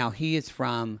not? Now he is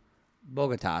from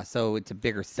Bogota, so it's a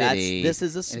bigger city. This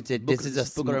is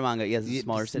Bucaramanga. Yes, it's a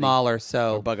smaller city. Smaller,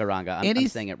 so or Bugaranga. I'm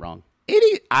saying it wrong.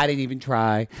 I didn't even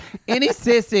try. Any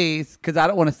sissies? Because I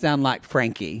don't want to sound like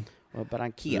Frankie. Well,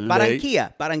 Barranquilla. Yeah,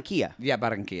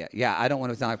 Barranquilla. Yeah, I don't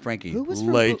want to sound like Frankie. Who was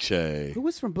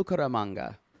from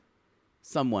Bucaramanga?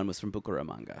 Someone was from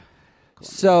Bucaramanga.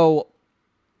 So,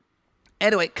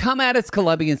 anyway, come at us,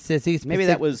 Colombian sissies. Maybe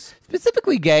that was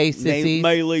specifically gay sissies.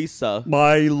 Maylisa.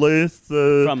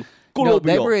 From Colombia. No,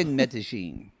 they were in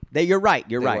Medellin. You're right.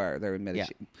 They were in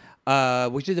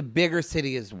Medellin, which is a bigger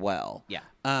city as well. Yeah.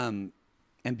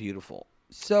 And beautiful.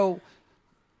 So,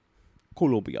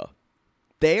 Colombia.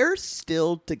 They're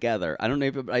still together. I don't know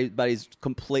if anybody's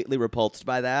completely repulsed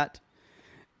by that.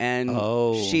 And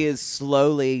she is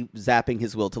slowly zapping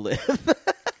his will to live.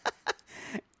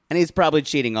 And he's probably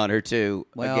cheating on her, too.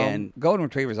 Well, again, golden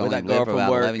retrievers only live for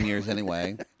about 11 years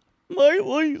anyway. My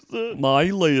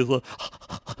Lisa.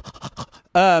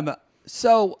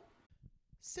 So,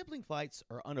 sibling fights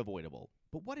are unavoidable.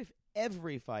 But what if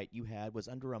every fight you had was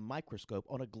under a microscope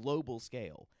on a global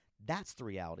scale? That's the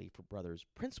reality for brothers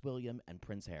Prince William and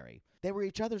Prince Harry. They were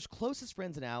each other's closest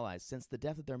friends and allies since the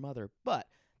death of their mother, but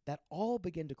that all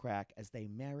began to crack as they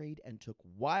married and took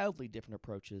wildly different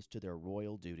approaches to their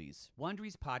royal duties.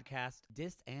 Wondery's podcast,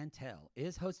 Dis and Tell,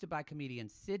 is hosted by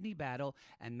comedians Sydney Battle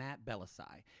and Matt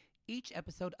Belisai. Each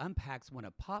episode unpacks one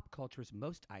of pop culture's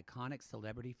most iconic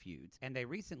celebrity feuds, and they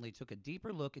recently took a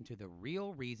deeper look into the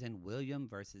real reason William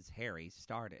versus Harry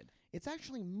started. It's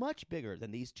actually much bigger than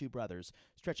these two brothers,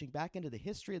 stretching back into the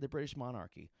history of the British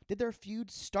monarchy. Did their feud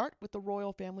start with the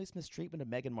royal family's mistreatment of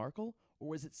Meghan Markle, or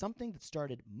was it something that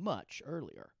started much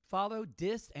earlier? Follow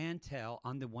Dis and Tell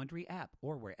on the Wondery app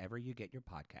or wherever you get your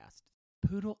podcasts.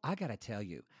 Poodle, I gotta tell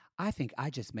you, I think I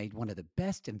just made one of the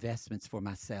best investments for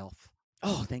myself.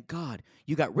 Oh, thank God.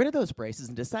 You got rid of those braces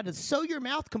and decided to sew your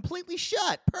mouth completely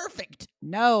shut. Perfect.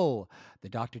 No, the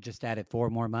doctor just added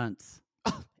 4 more months.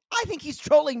 Oh, I think he's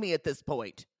trolling me at this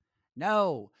point.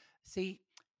 No. See,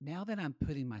 now that I'm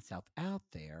putting myself out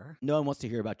there... No one wants to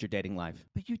hear about your dating life.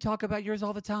 But you talk about yours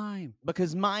all the time.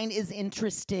 Because mine is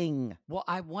interesting. Well,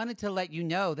 I wanted to let you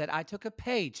know that I took a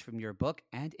page from your book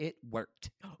and it worked.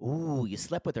 Ooh, you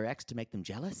slept with their ex to make them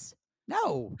jealous?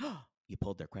 No. You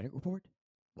pulled their credit report?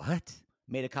 What?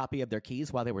 Made a copy of their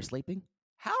keys while they were sleeping?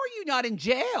 How are you not in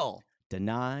jail?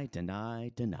 Deny, deny,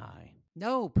 deny.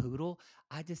 No, Poodle.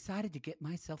 I decided to get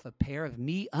myself a pair of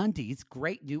MeUndies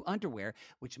great new underwear,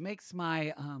 which makes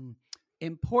my,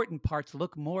 important parts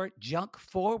look more junk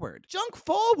forward. Junk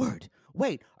forward?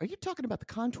 Wait, are you talking about the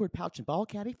contoured pouch and ball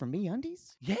caddy from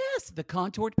MeUndies? Yes, the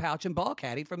contoured pouch and ball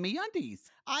caddy from MeUndies.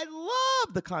 I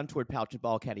love the contoured pouch and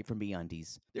ball caddy from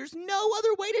MeUndies. There's no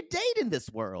other way to date in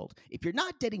this world. If you're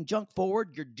not dating junk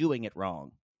forward, you're doing it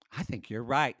wrong. I think you're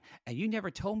right. And you never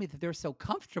told me that they're so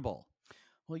comfortable.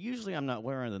 Well, usually I'm not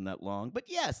wearing them that long. But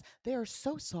yes, they are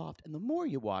so soft, and the more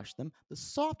you wash them, the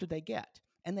softer they get.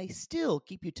 And they still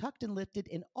keep you tucked and lifted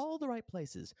in all the right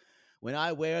places. When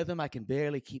I wear them, I can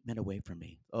barely keep men away from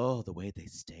me. Oh, the way they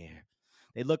stare.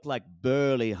 They look like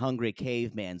burly, hungry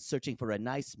cavemen searching for a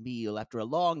nice meal after a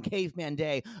long caveman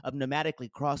day of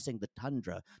nomadically crossing the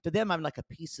tundra. To them, I'm like a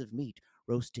piece of meat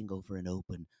roasting over an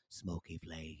open, smoky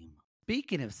flame.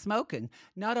 Speaking of smoking,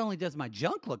 not only does my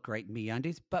junk look great in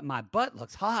MeUndies, but my butt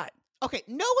looks hot. Okay,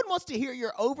 no one wants to hear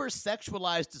your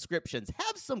over-sexualized descriptions.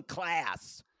 Have some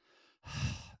class.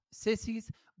 Sissies,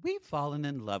 we've fallen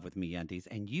in love with MeUndies,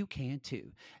 and you can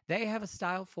too. They have a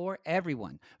style for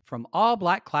everyone. From all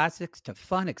black classics to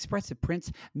fun, expressive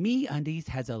prints, MeUndies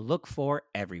has a look for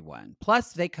everyone.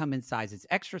 Plus, they come in sizes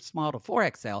extra small to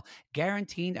 4XL,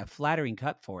 guaranteeing a flattering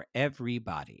cut for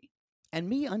everybody. And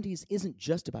MeUndies isn't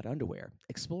just about underwear.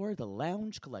 Explore the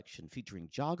Lounge collection featuring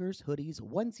joggers, hoodies,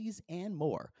 onesies, and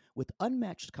more. With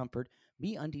unmatched comfort,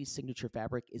 MeUndies' signature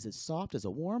fabric is as soft as a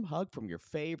warm hug from your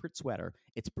favorite sweater.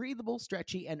 It's breathable,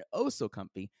 stretchy, and oh so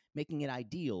comfy, making it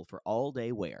ideal for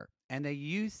all-day wear. And they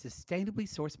use sustainably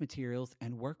sourced materials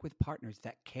and work with partners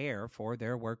that care for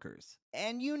their workers.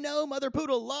 And you know Mother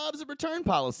Poodle loves a return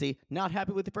policy. Not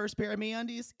happy with the first pair of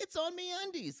MeUndies? It's on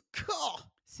MeUndies. Cool.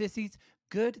 Sissies,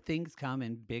 good things come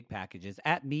in big packages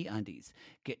at MeUndies.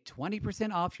 Get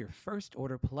 20% off your first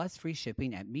order plus free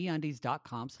shipping at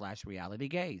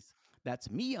MeUndies.com/realitygaze. That's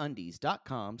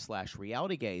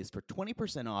MeUndies.com/realitygaze for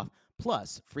 20% off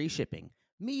plus free shipping.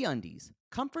 MeUndies,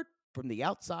 comfort from the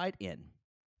outside in.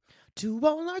 To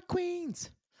all our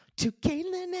queens, to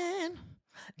Caitlin and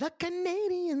the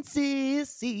Canadian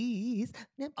sissies.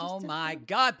 Oh my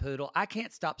God, Poodle. I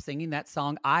can't stop singing that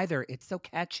song either. It's so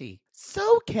catchy.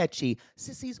 So catchy.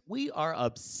 Sissies, we are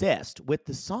obsessed with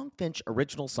the Songfinch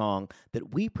original song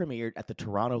that we premiered at the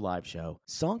Toronto Live Show.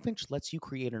 Songfinch lets you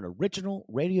create an original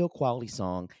radio quality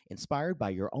song inspired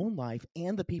by your own life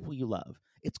and the people you love.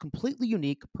 It's completely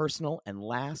unique, personal, and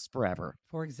lasts forever.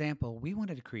 For example, we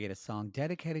wanted to create a song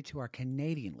dedicated to our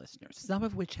Canadian listeners, some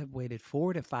of which have waited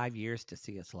 4 to 5 years to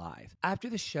see us live.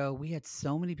 After the show, we had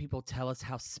so many people tell us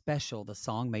how special the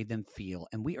song made them feel,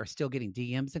 and we are still getting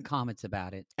DMs and comments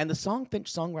about it. And the Songfinch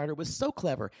songwriter was so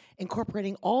clever,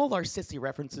 incorporating all our sissy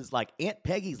references like Aunt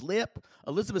Peggy's Lip,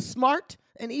 Elizabeth Smart,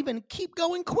 and even Keep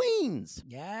Going Queens.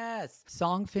 Yes.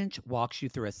 Songfinch walks you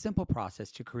through a simple process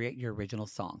to create your original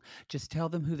song. Just tell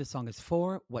them who the song is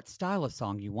for, what style of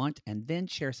song you want, and then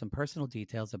share some personal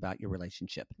details about your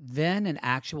relationship. Then an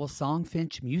actual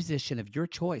Songfinch musician of your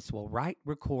choice will write,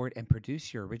 record, and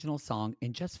produce your original song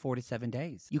in just 4 to 7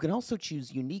 days. You can also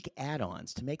choose unique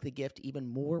add-ons to make the gift even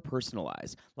more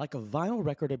personalized, like a vinyl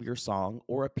record of your song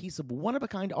or a piece of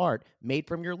one-of-a-kind art made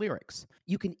from your lyrics.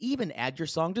 You can even add your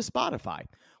song to Spotify.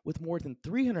 With more than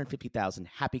 350,000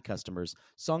 happy customers,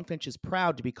 Songfinch is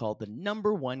proud to be called the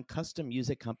 #1 custom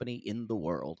music company in the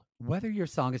world. Whether your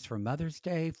song is for Mother's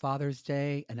Day, Father's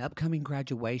Day, an upcoming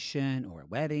graduation, or a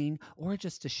wedding, or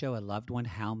just to show a loved one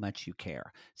how much you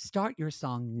care, start your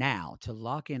song now to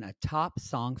lock in a top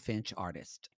Songfinch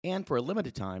artist. And for a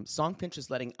limited time, Songfinch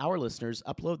is letting our listeners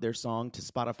upload their song to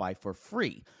Spotify for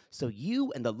free, so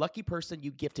you and the lucky person you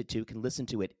gifted to can listen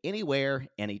to it anywhere,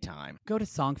 anytime. Go to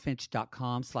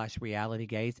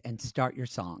songfinch.com/realitygaze and start your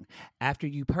song. After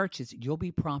you purchase, you'll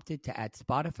be prompted to add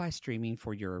Spotify streaming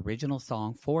for your original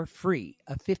song for free,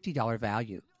 a $50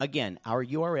 value. Again, our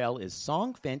URL is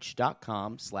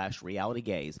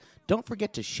songfinch.com/realitygaze. Don't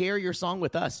forget to share your song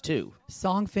with us, too.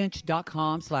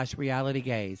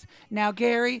 Songfinch.com/realitygaze. Now,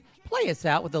 Gary, play us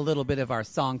out with a little bit of our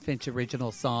Songfinch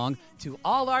original song, To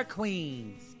All Our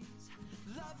Queens.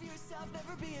 Love yourself,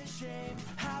 never be ashamed.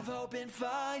 Have hope and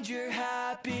find your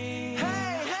happy.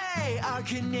 Hey, hey, our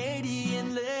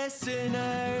Canadian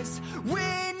listeners.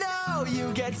 We know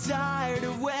you get tired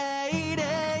of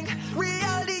waiting.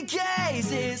 Reality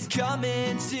Gaze is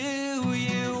coming to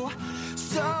you.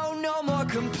 So no more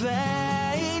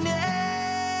complaining.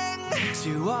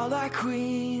 To all our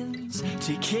queens,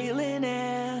 to Caitlin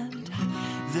and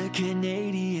the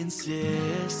Canadian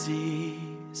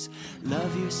sissies.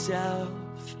 Love yourself,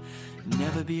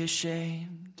 never be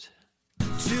ashamed.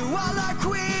 To all our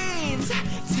queens,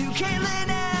 to Caitlin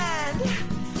and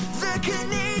the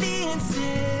Canadian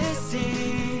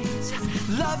sissies.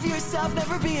 Love yourself,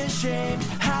 never be ashamed.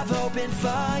 Have hope and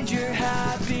find your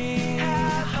happy.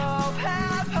 Have hope,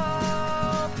 have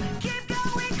hope. Keep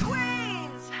going,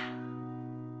 queens.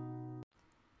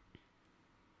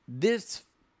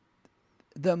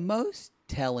 The most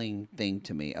telling thing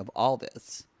to me of all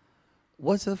this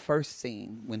was the first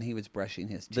scene when he was brushing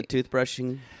his teeth. The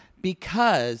toothbrushing?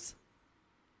 Because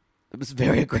it was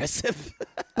very aggressive.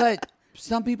 But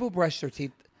some people brush their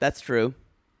teeth. That's true.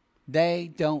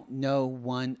 They don't know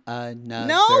one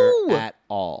another at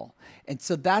all. And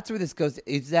so that's where this goes,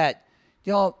 is that,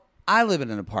 y'all, I live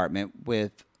in an apartment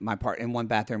with my partner in one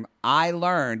bathroom. I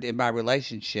learned in my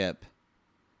relationship,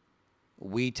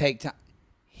 we take time.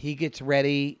 He gets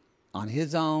ready on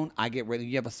his own. I get ready.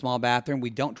 You have a small bathroom. We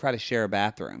don't try to share a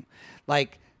bathroom.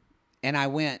 And I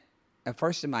went, at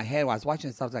first in my head, while I was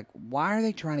watching this, I was like, why are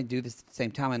they trying to do this at the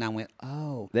same time? And I went,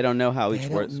 they don't know how each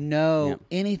works. They don't know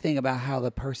anything about how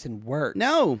the person works.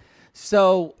 No.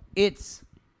 So it's,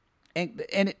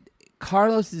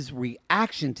 Carlos's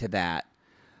reaction to that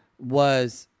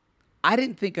was, I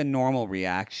didn't think a normal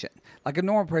reaction. Like a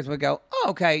normal person would go, oh,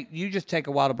 okay, you just take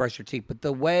a while to brush your teeth. But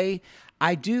the way,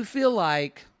 I do feel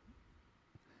like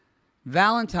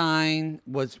Valentine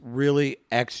was really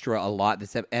extra a lot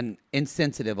and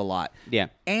insensitive a lot. Yeah.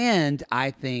 And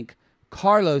I think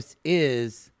Carlos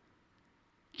is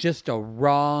just a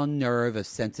raw nerve of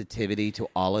sensitivity to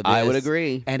all of this. I would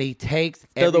agree. And he takes...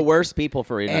 They're the worst people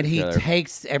for each other. And he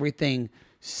takes everything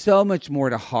so much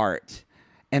more to heart.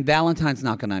 And Valentine's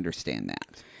not going to understand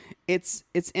that. It's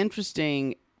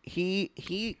interesting.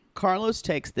 Carlos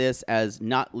takes this as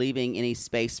not leaving any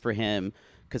space for him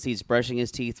because he's brushing his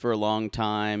teeth for a long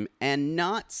time and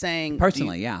not saying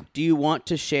personally, do you want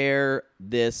to share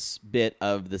this bit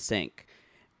of the sink?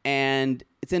 And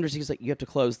it's interesting. It's like you have to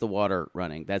close the water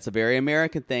running. That's a very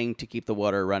American thing to keep the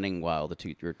water running while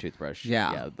your toothbrush.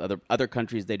 Yeah. Other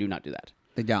countries, they do not do that.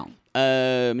 They don't.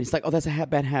 He's like, oh, that's a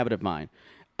bad habit of mine.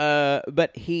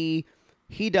 But he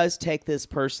does take this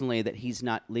personally that he's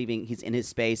not leaving. He's in his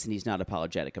space and he's not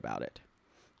apologetic about it.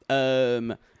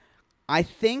 I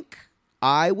think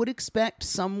I would expect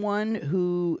someone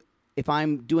who, if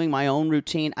I'm doing my own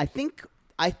routine, I think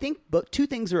but two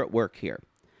things are at work here.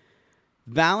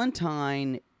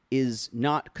 Valentine is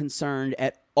not concerned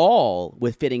at all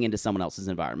with fitting into someone else's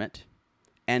environment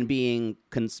and being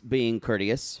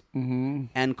courteous. Mm-hmm.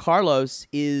 And Carlos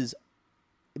is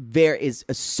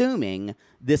assuming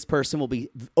this person will be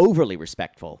overly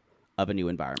respectful of a new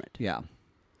environment. Yeah.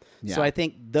 So I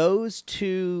think those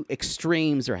two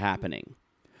extremes are happening.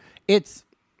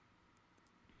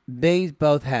 They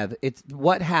both have. It's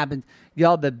what happened,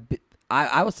 y'all.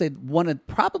 I will say one of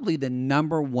probably the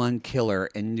number one killer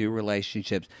in new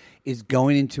relationships is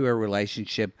going into a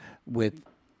relationship with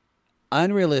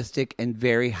unrealistic and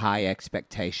very high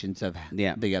expectations of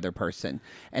the other person,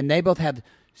 and they both have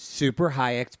super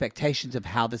high expectations of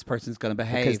how this person's going to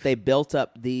behave because they built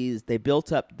up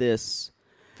this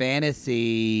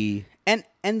fantasy.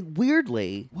 And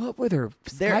weirdly, what were their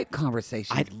Skype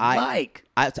conversations like?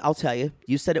 I'll tell you.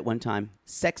 You said it one time.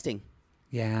 Sexting.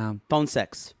 Yeah. Phone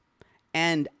sex.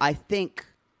 And I think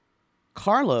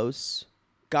Carlos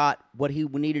got what he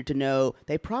needed to know.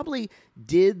 They probably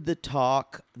did the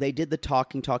talk. They did the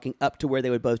talking up to where they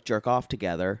would both jerk off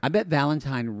together. I bet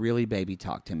Valentine really baby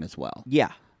talked him as well.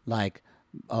 Yeah. Like,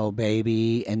 oh,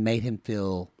 baby, and made him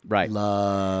feel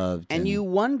loved. And you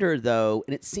wonder, though,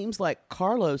 and it seems like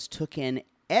Carlos took in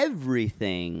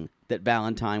everything that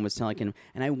Valentine was telling him,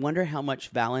 and I wonder how much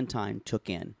Valentine took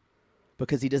in,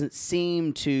 because he doesn't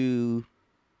seem to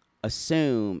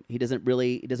assume, he doesn't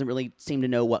really seem to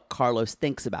know what Carlos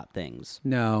thinks about things.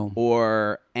 No.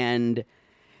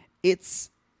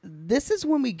 This is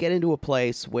when we get into a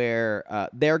place where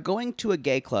they're going to a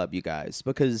gay club, you guys,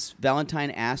 because Valentine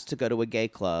asked to go to a gay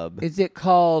club. Is it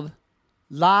called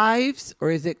Lives or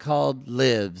is it called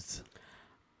Lives?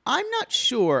 I'm not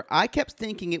sure. I kept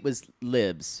thinking it was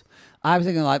Lives. I was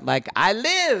thinking like I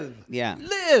live. Yeah.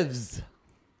 Lives.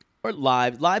 Or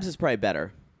Lives. Lives is probably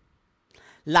better.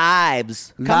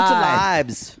 Lives. Come to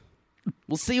Lives.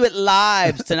 We'll see you at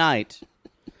Lives tonight.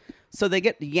 So they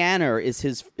get Yanner is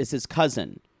his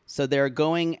cousin. So they're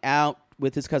going out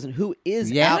with his cousin, who is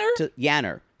Yanner? out to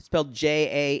Yanner, spelled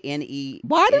Jane.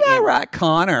 Why did I write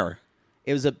Connor?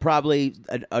 It was probably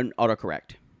an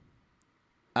autocorrect,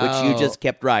 which you just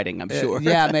kept writing, I'm sure.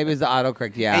 Yeah, maybe it was the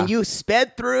autocorrect. Yeah, and you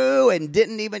sped through and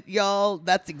didn't even y'all.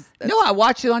 No, I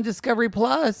watched it on Discovery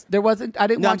Plus. There wasn't. I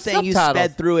didn't. No, watch I'm saying subtitles. You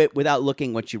sped through it without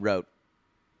looking what you wrote.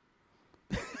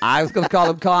 I was going to call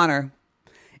him Connor.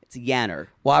 It's Yanner.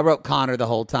 Well, I wrote Connor the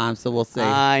whole time, so we'll see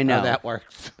I know how that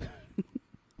works.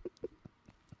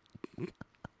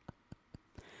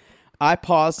 I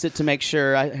paused it to make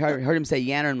sure. I heard him say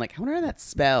Yanner. I'm like, I wonder how that's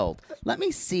spelled. Let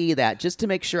me see that just to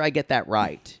make sure I get that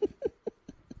right.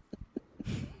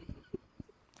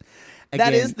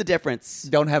 That is the difference.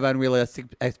 Don't have unrealistic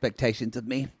expectations of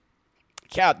me.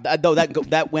 Yeah, though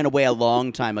that went away a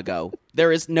long time ago.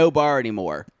 There is no bar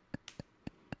anymore.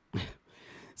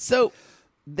 So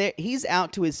he's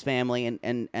out to his family,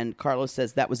 and Carlos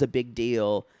says that was a big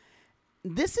deal.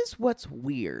 This is what's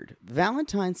weird.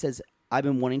 Valentine says, I've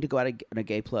been wanting to go out in a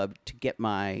gay club to get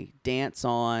my dance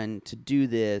on, to do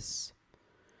this.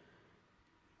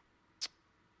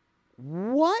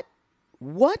 What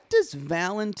does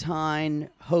Valentine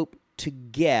hope to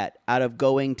get out of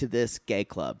going to this gay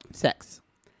club? Sex.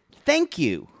 Thank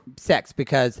you. Sex,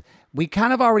 because we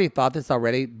kind of already thought this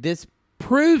already. This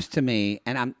proves to me,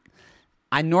 and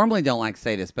I normally don't like to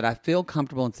say this, but I feel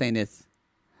comfortable in saying this.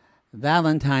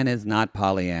 Valentine is not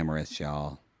polyamorous,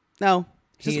 y'all. No.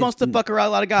 He just wants to fuck around a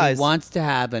lot of guys. He wants to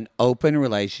have an open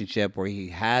relationship where he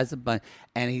has a bunch,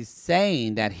 and he's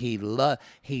saying that he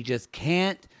just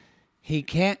can't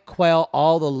quell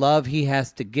all the love he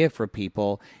has to give for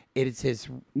people. It is his.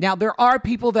 Now, there are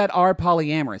people that are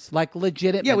polyamorous, like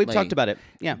legitimately. Yeah, we've talked about it.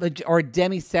 Yeah. Or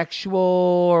demisexual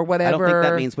or whatever. I don't think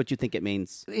that means what you think it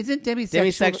means. Isn't demisexual?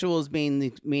 Demisexual is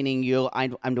meaning you. I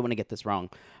don't want to get this wrong.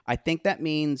 I think that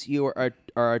means you are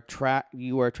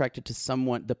attracted to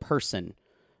someone, the person.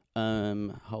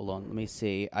 Hold on, let me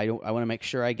see. I want to make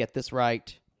sure I get this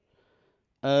right.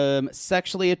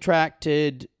 Sexually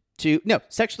attracted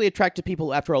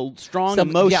people after a strong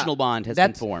emotional bond has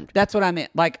been formed. That's what I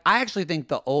meant. Like, I actually think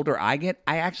the older I get,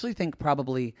 I actually think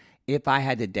probably if I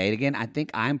had to date again, I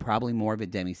think I'm probably more of a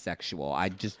demisexual. I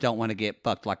just don't want to get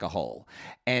fucked like a hole.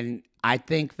 And I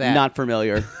think that... Not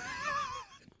familiar.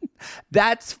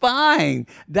 That's fine.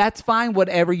 That's fine,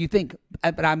 whatever you think.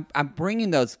 But I'm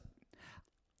bringing those...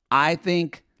 I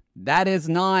think that is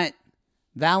not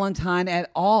Valentine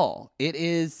at all. It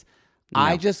is, no.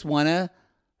 I just want to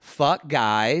fuck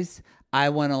guys. I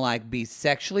want to be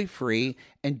sexually free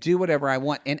and do whatever I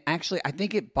want. And actually, I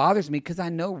think it bothers me because I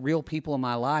know real people in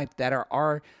my life that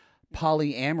are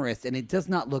polyamorous, and it does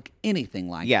not look anything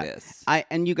like this.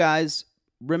 And you guys,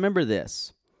 remember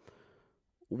this.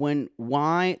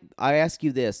 Why I ask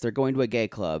you this, they're going to a gay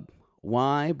club.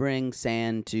 Why bring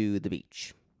sand to the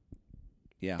beach?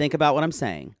 Yeah. Think about what I'm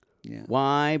saying. Yeah.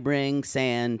 Why bring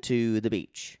sand to the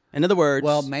beach? In other words...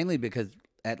 Well, mainly because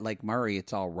at Lake Murray,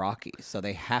 it's all rocky, so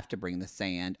they have to bring the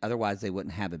sand. Otherwise, they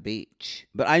wouldn't have a beach.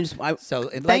 But So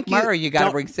in Lake Murray, you got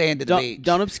to bring sand to the beach.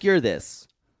 Don't obscure this.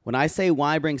 When I say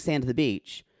why bring sand to the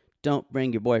beach, don't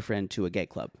bring your boyfriend to a gay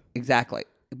club. Exactly.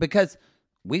 Because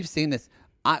we've seen this.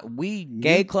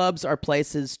 Gay clubs are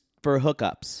places for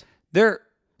hookups. They're...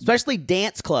 Especially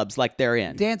dance clubs like they're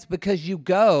in. Dance, because you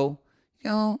go...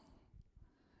 do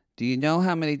you know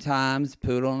how many times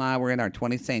Poodle and I were in our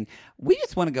 20s saying, we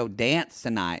just want to go dance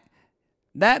tonight?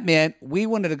 That meant we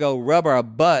wanted to go rub our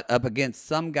butt up against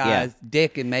some guy's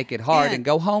dick and make it hard and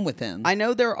go home with him. I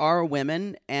know there are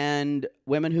women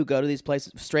who go to these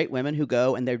places, straight women who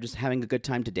go and they're just having a good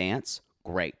time to dance.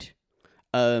 Great.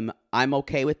 I'm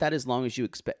okay with that as long as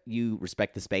you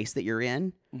respect the space that you're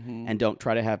in and don't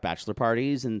try to have bachelor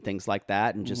parties and things like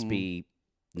that and just be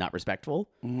not respectful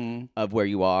of where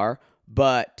you are.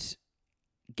 But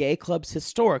gay clubs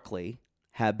historically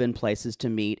have been places to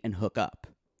meet and hook up.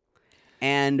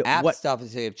 And apps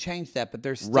obviously have changed that, but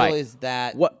there still is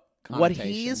that what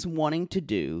he is wanting to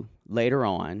do later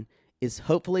on is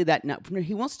hopefully that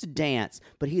he wants to dance,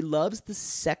 but he loves the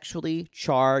sexually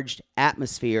charged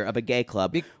atmosphere of a gay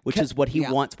club, which is what he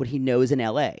wants, what he knows in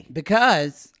L.A.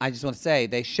 Because, I just want to say,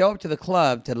 they show up to the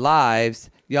club, to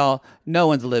Lives. Y'all, no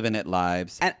one's living at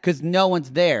Lives because no one's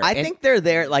there. I think they're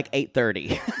there at like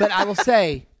 8:30. But I will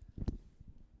say,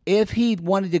 if he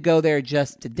wanted to go there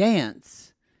just to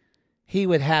dance, he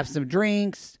would have some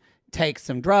drinks, take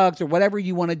some drugs, or whatever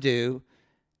you want to do,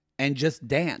 and just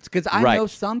dance. Because I know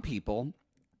some people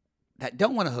that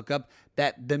don't want to hook up,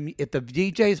 that if the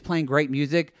DJ is playing great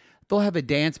music, they'll have a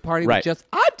dance party with just,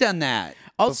 I've done that.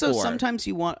 Also, before. Sometimes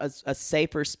you want a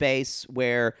safer space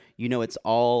where, it's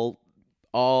all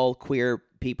queer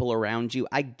people around you.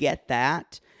 I get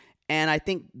that. And I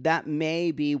think that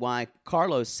may be why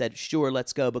Carlos said, sure,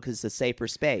 let's go, because it's a safer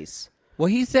space. Well,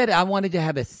 he said, I wanted to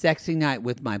have a sexy night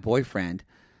with my boyfriend.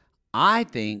 I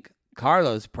think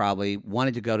Carlos probably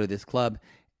wanted to go to this club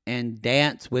and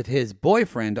dance with his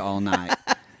boyfriend all night,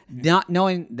 not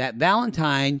knowing that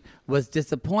Valentine was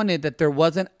disappointed that there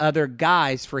wasn't other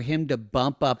guys for him to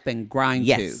bump up and grind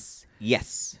to.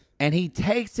 Yes. And he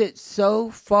takes it so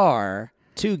far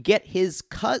to get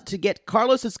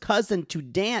Carlos's cousin to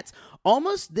dance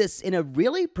almost this in a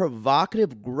really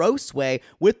provocative, gross way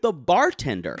with the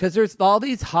bartender. Because there's all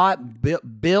these hot,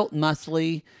 built,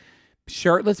 muscly,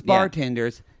 shirtless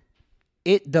bartenders.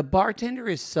 The bartender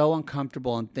is so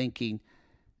uncomfortable and thinking,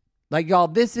 like, y'all,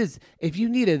 this is, if you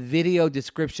need a video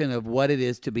description of what it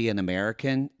is to be an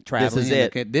American traveling,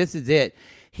 this is it.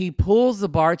 He pulls the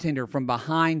bartender from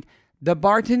behind. The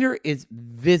bartender is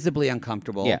visibly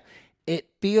uncomfortable. Yeah. It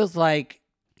feels like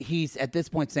he's at this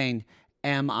point saying,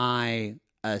 am I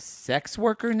a sex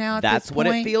worker now at That's this point?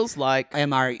 What it feels like.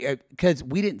 Am I, because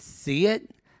we didn't see it,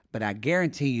 but I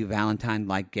guarantee you Valentine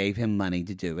gave him money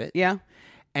to do it. Yeah.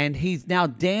 And he's now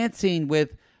dancing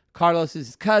with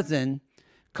Carlos's cousin.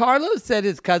 Carlos said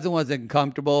his cousin wasn't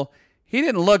comfortable. He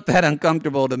didn't look that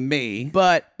uncomfortable to me.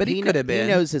 But he could have been.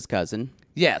 He knows his cousin.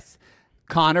 Yes.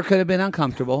 Connor could have been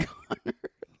uncomfortable.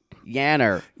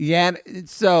 Yanner.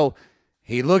 So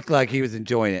he looked like he was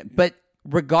enjoying it. But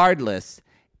regardless,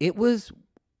 it was,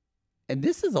 and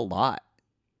this is a lot.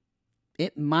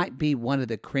 It might be one of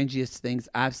the cringiest things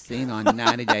I've seen on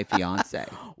 90 Day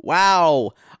Fiancé.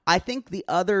 Wow. I think the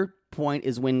other point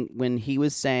is when he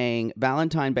was saying,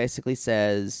 Valentine basically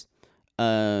says,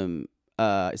 it's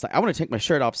like, I want to take my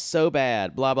shirt off so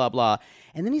bad, blah, blah, blah.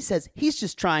 And then he says, he's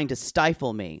just trying to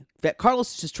stifle me. That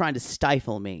Carlos is just trying to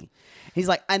stifle me. He's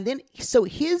like, and then, so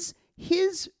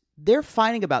they're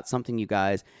fighting about something, you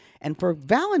guys. And for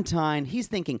Valentine, he's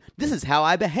thinking, this is how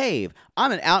I behave.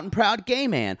 I'm an out and proud gay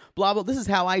man. Blah, blah. This is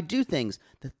how I do things.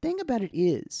 The thing about it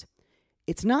is,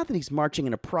 it's not that he's marching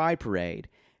in a pride parade.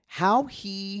 How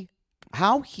he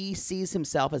sees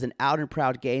himself as an out and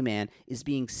proud gay man is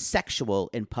being sexual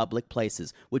in public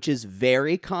places, which is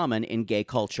very common in gay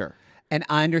culture. And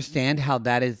I understand how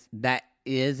that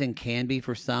is and can be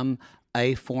for some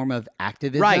a form of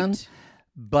activism. Right.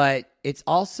 But it's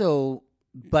also...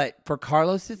 But for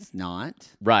Carlos, it's not.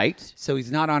 Right. So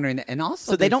he's not honoring that. And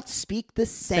also, so they don't speak the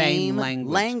same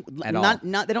language at all.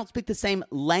 They don't speak the same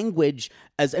language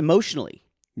as emotionally.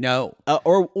 No.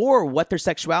 Or what their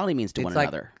sexuality means to one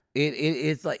another.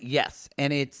 It's like, yes.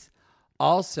 And it's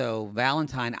also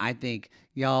Valentine, I think,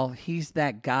 y'all, he's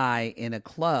that guy in a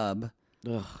club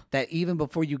that even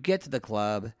before you get to the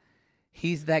club,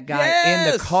 he's that guy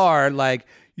in the car, like,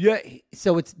 yeah.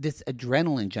 So it's this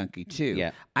adrenaline junkie too.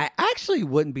 Yeah. I actually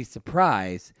wouldn't be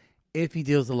surprised if he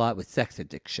deals a lot with sex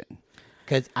addiction,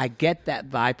 because I get that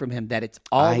vibe from him that it's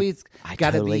always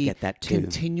got to totally be get that too.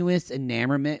 Continuous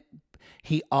enamorment.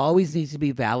 He always needs to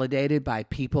be validated by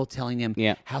people telling him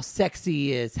how sexy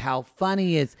he is, how funny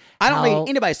he is. I don't need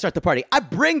anybody to start the party. I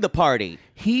bring the party.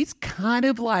 He's kind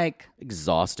of like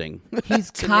exhausting.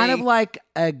 He's kind of like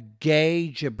a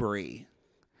gay Jabri.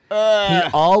 He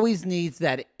always needs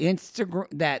that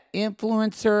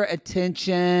influencer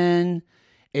attention.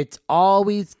 It's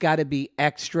always got to be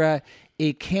extra.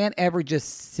 It can't ever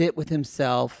just sit with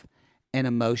himself and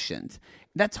emotions.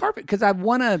 That's hard because I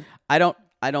want to. I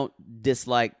don't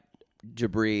dislike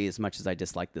Jabri as much as I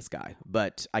dislike this guy,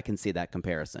 but I can see that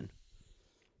comparison.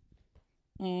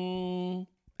 And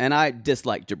I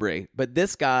dislike Jabri, but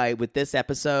this guy with this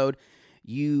episode,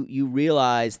 you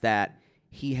realize that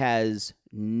he has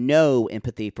no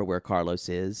empathy for where Carlos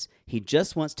is. He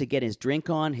just wants to get his drink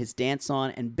on, his dance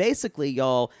on, and basically,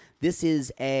 y'all, this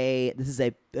is a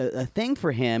thing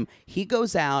for him. He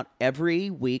goes out every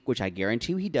week, which I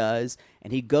guarantee you he does,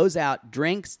 and he goes out,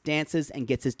 drinks, dances, and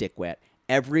gets his dick wet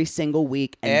every single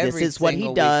week, and this is what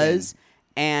he does.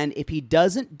 And if he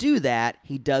doesn't do that,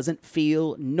 he doesn't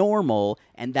feel normal,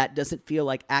 and that doesn't feel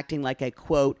like acting like a,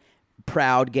 quote,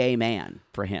 proud gay man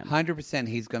for him. 100%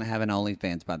 he's going to have an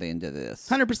OnlyFans by the end of this.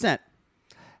 100%.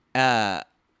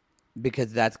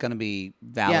 Because that's going to be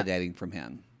validating from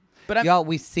him. But y'all,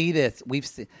 we see this. We've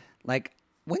seen, like,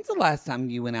 when's the last time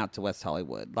you went out to West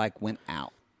Hollywood? Like, went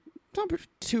out?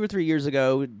 2 or 3 years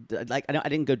ago. Like, I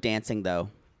didn't go dancing, though.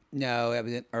 No, it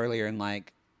was earlier in,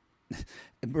 like...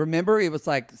 Remember, it was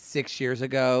like 6 years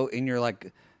ago in your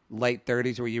like late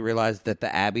 30s where you realized that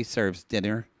the Abbey serves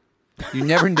dinner. You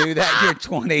never knew that in your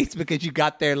 20s because you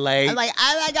got there late. I'm like,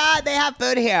 oh my God, they have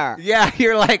food here. Yeah,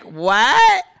 you're like,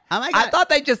 what? Oh my God. I thought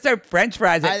they just served French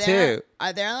fries at 2.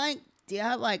 Are there like, do you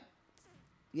have like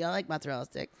mozzarella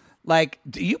sticks? Like,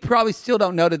 you probably still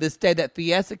don't know to this day that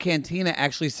Fiesta Cantina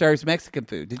actually serves Mexican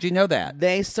food. Did you know that?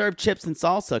 They serve chips and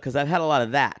salsa because I've had a lot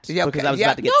of that. Yeah, because I was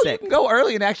about to get sick. You can go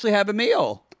early and actually have a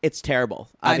meal. It's terrible.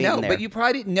 I know, but you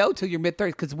probably didn't know till your mid-30s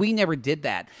because we never did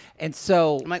that. And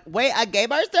so... I'm like, wait, a gay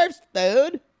bar serves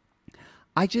food?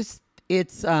 It's...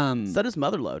 So does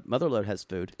Motherlode. Motherlode has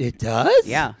food. It does?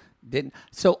 Yeah.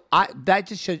 That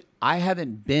just shows... I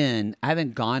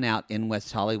haven't gone out in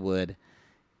West Hollywood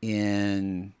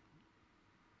in...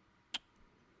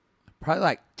 probably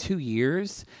like 2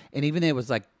 years, and even it was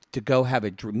like to go have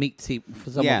a meet seat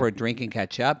for someone for a drink and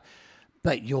catch up.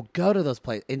 But you'll go to those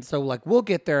places, and so like we'll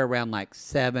get there around like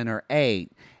 7 or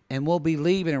 8, and we'll be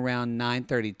leaving around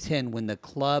 9:30, 10 when the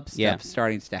club stuff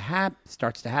starts to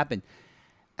happen,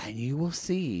 and you will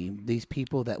see these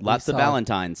people that lots of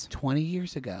Valentines 20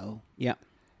 years ago. Yeah,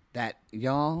 that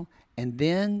y'all, and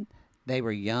then they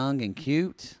were young and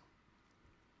cute.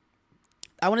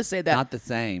 I want to say that not the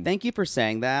same. Thank you for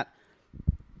saying that.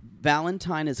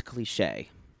 Valentine is a cliche.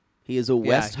 He is a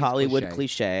West Hollywood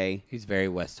cliche. He's very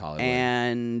West Hollywood.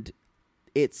 And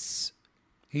he's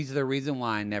the reason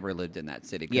why I never lived in that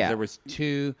city. Because there was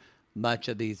too much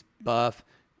of these buff,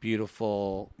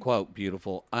 beautiful, quote,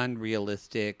 beautiful,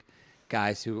 unrealistic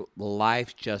guys who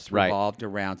life just revolved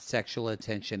around sexual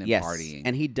attention and partying.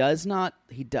 And he does not,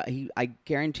 I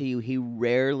guarantee you, he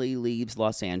rarely leaves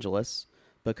Los Angeles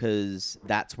because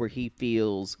that's where he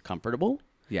feels comfortable.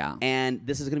 Yeah. And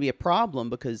this is going to be a problem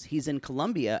because he's in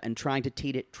Colombia and trying to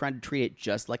treat it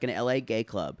just like an LA gay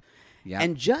club. Yeah.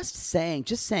 And just saying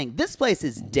this place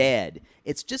is dead.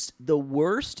 It's just the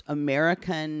worst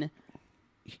American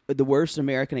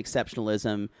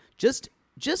exceptionalism. Just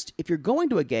if you're going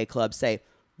to a gay club, say,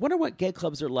 wonder what gay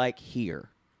clubs are like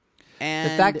here.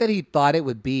 And the fact that he thought it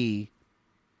would be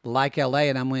like LA,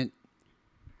 and I went,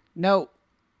 no.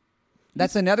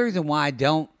 That's another reason why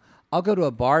I'll go to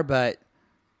a bar, but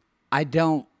I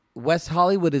don't. West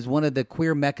Hollywood is one of the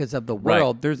queer meccas of the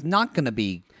world. Right. There's not going to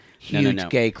be huge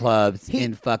gay clubs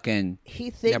in fucking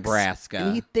Nebraska.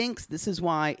 And he thinks this is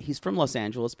why he's from Los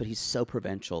Angeles, but he's so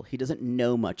provincial. He doesn't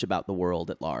know much about the world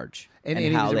at large. And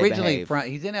how he's originally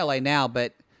he's in LA now,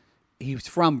 but he's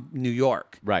from New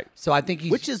York. Right. So I think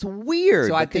which is weird.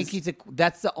 So I think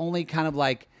that's the only kind of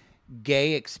like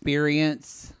gay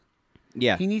experience.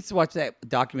 Yeah. He needs to watch that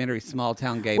documentary, Small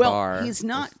Town Gay Bar. Well, he's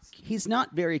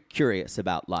not very curious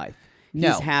about life.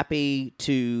 He's happy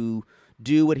to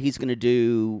do what he's going to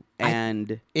do,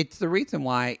 and it's the reason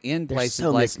why in places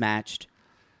so like mismatched.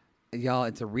 Y'all,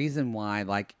 it's a reason why,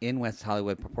 like in West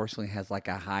Hollywood, proportionally has like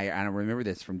a higher. I don't remember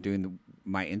this from doing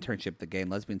my internship at the Gay and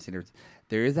Lesbian Centers.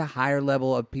 There is a higher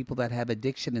level of people that have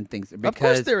addiction and things. Because of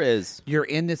course, there is. You're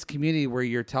in this community where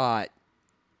you're taught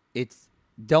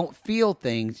don't feel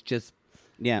things, just.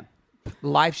 Yeah.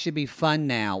 Life should be fun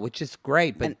now, which is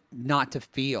great, but not to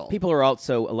feel. People are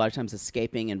also a lot of times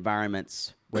escaping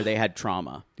environments where they had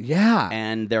trauma. Yeah.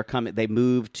 And they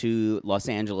moved to Los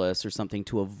Angeles or something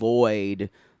to avoid,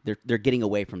 they're getting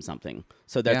away from something.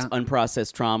 So that's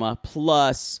unprocessed trauma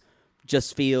plus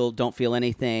don't feel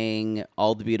anything,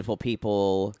 all the beautiful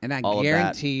people. And I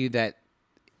guarantee you that,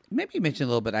 maybe you mentioned a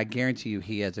little bit, I guarantee you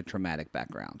he has a traumatic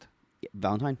background.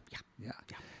 Valentine? Yeah.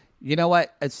 You know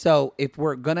what? So if we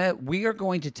are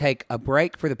going to take a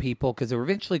break for the people because we're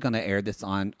eventually going to air this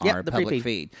on our public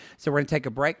feed. So we're going to take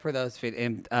a break for those feed,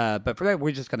 and but for that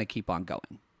we're just going to keep on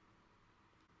going.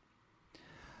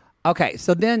 Okay,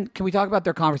 so then can we talk about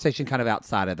their conversation kind of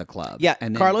outside of the club? Yeah,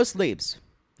 and Carlos leaves.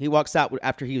 He walks out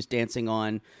after he was dancing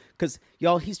on because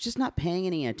y'all, he's just not paying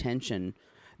any attention.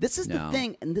 This is the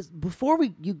thing, and before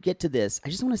you get to this, I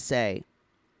just want to say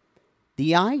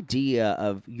The idea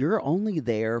of you're only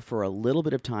there for a little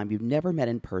bit of time, you've never met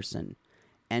in person,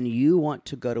 and you want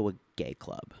to go to a gay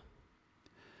club.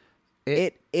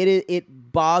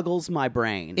 It boggles my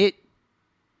brain.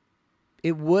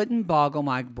 It wouldn't boggle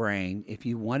my brain if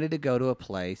you wanted to go to a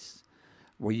place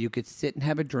where you could sit and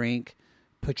have a drink,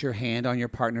 put your hand on your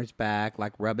partner's back,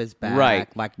 like rub his back,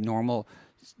 right, like normal,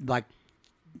 like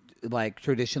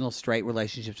traditional straight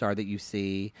relationships are that you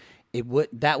see.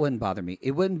 That wouldn't bother me.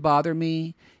 It wouldn't bother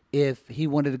me if he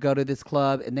wanted to go to this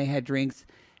club and they had drinks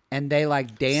and they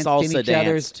like danced in each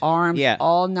other's arms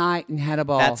all night and had a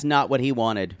ball. That's not what he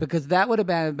wanted. Because that would have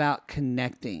been about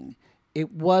connecting.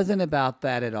 It wasn't about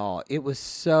that at all. It was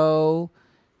so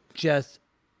just...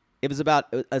 It was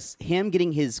about him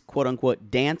getting his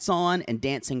quote-unquote dance on and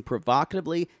dancing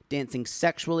provocatively, dancing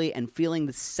sexually, and feeling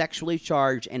the sexually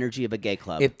charged energy of a gay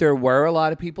club. If there were a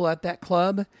lot of people at that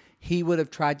club, he would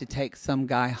have tried to take some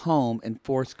guy home and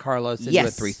force Carlos into a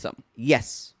threesome.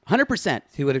 Yes, 100%.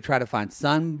 He would have tried to find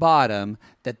some bottom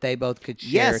that they both could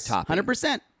share topping.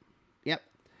 100%. Yep.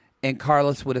 And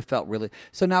Carlos would have felt really...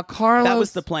 So now Carlos... That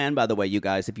was the plan, by the way, you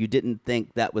guys, if you didn't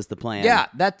think that was the plan. Yeah,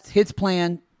 that's his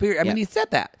plan. I mean, he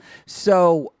said that.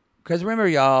 So, because remember,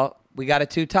 y'all, we got a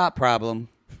two-top problem.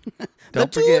 The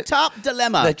two-top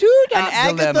dilemma. The two-top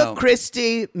An dilemma. Agatha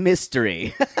Christie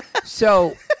mystery.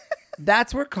 So,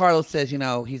 that's where Carlos says,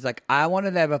 he's like, I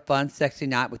wanted to have a fun, sexy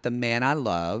night with the man I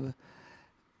love.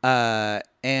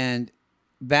 And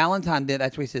Valentine did.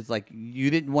 That's where he says, like,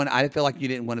 I feel like you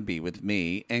didn't want to be with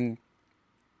me. And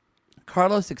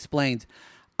Carlos explains,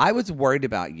 I was worried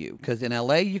about you because in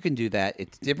LA you can do that.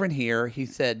 It's different here. He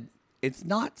said, it's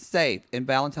not safe. And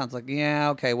Valentine's like,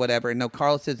 yeah, okay, whatever. And no,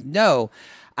 Carlos says, no,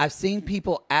 I've seen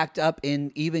people act up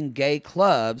in even gay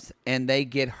clubs and they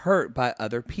get hurt by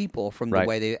other people from the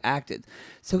way they acted.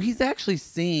 So he's actually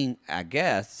seeing, I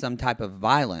guess, some type of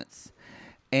violence.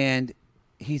 And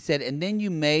he said, and then you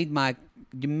made my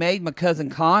cousin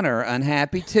Connor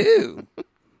unhappy too.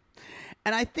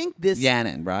 And I think this...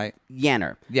 Yanner, right?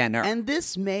 Yanner. And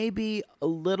this may be a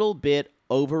little bit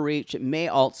overreach. It may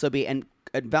also be... And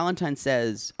Valentine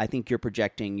says, I think you're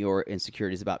projecting your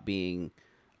insecurities about being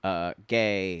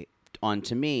gay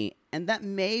onto me. And that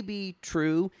may be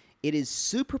true. It is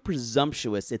super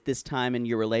presumptuous at this time in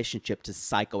your relationship to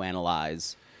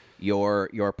psychoanalyze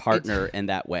your partner in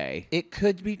that way. It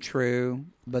could be true,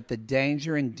 but the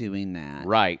danger in doing that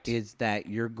is that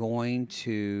you're going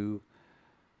to...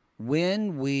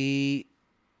 When we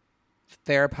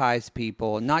therapize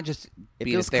people, not just be a therapist. It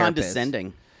feels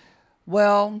condescending.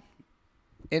 Well,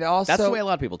 it also... That's the way a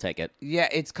lot of people take it. Yeah,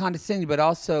 it's condescending, but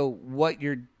also what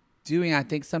you're doing, I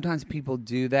think sometimes people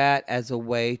do that as a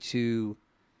way to...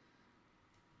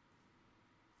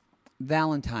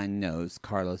 Valentine knows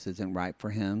Carlos isn't right for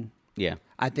him. Yeah.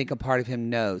 I think a part of him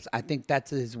knows. I think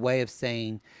that's his way of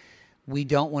saying, we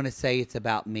don't want to say it's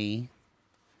about me.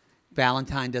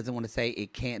 Valentine doesn't want to say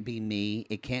it can't be me.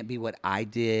 It can't be what I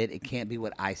did. It can't be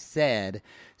what I said.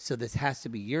 So this has to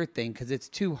be your thing because it's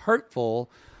too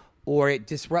hurtful or it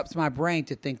disrupts my brain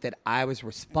to think that I was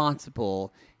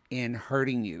responsible in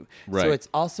hurting you. Right. So it's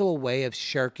also a way of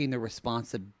shirking the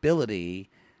responsibility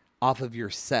off of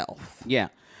yourself. Yeah.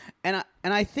 And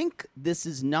I think this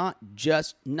is not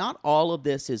all of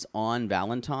this is on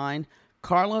Valentine.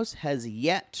 Carlos has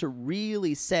yet to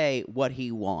really say what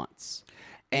he wants.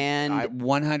 And I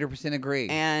 100% agree.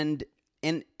 And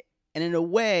in a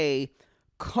way,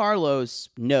 Carlos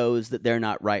knows that they're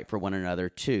not right for one another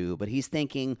too, but he's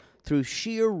thinking through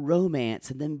sheer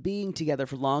romance and them being together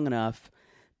for long enough,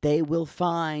 they will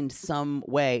find some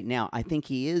way. Now, I think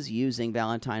he is using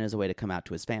Valentine as a way to come out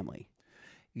to his family.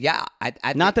 Yeah.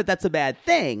 Not that that's a bad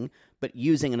thing, but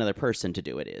using another person to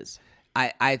do it is.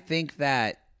 I think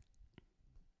that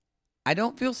I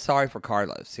don't feel sorry for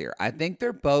Carlos here. I think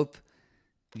they're both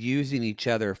using each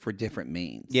other for different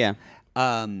means. Yeah.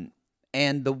 And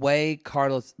the way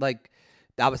Carlos,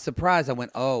 I was surprised. I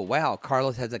went, oh, wow,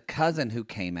 Carlos has a cousin who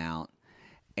came out.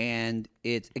 And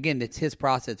it's his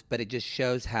process, but it just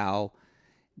shows how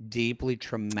deeply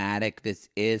traumatic this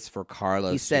is for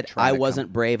Carlos. He said, I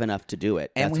wasn't brave enough to do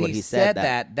it. And that's when what he said.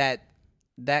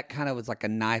 That kind of was like a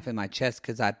knife in my chest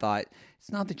because I thought,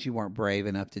 it's not that you weren't brave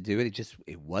enough to do it.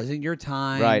 It wasn't your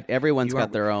time. Right. Everyone's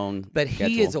got their own But schedule.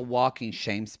 He is a walking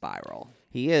shame spiral.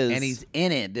 He is. And he's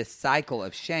in it, this cycle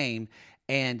of shame.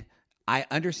 And I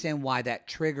understand why that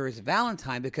triggers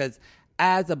Valentine because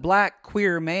as a black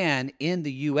queer man in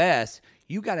the U.S.,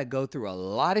 you got to go through a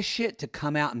lot of shit to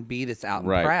come out and be this out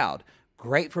and proud.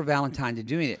 Great for Valentine to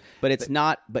doing it.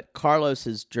 But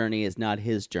Carlos's journey is not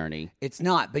his journey. It's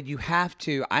not, but you have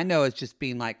to. I know it's just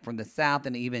being like from the South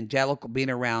and evangelical,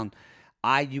 being around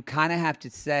you kind of have to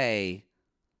say,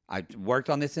 I worked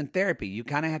on this in therapy. You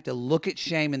kind of have to look at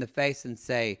shame in the face and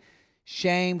say,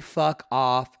 shame, fuck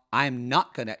off. I'm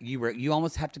not going to, you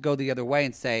almost have to go the other way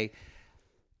and say,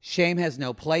 shame has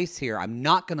no place here. I'm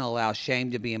not going to allow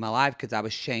shame to be in my life because I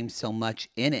was shamed so much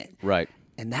in it. Right.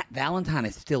 And that Valentine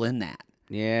is still in that.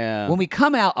 Yeah. When we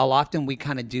come out, often we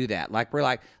kind of do that. Like we're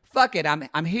like, fuck it,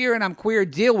 I'm here and I'm queer.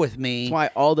 Deal with me. That's why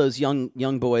all those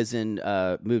young boys in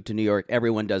moved to New York.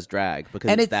 Everyone does drag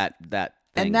because it's that thing.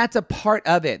 And that's a part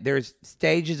of it. There's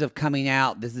stages of coming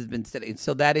out. This has been studied.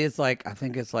 So that is like, I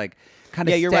think it's like kind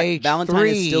of you're stage right. Valentine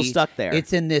 3. is still stuck there.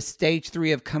 It's in this stage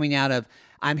 3 of coming out of,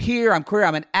 I'm here, I'm queer,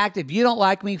 I'm an active. You don't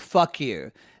like me, fuck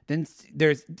you. Then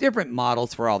there's different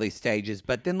models for all these stages.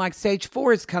 But then like stage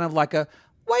 4 is kind of like a,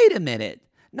 wait a minute.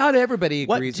 Not everybody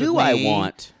agrees with me. What do I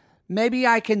want? Maybe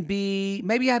I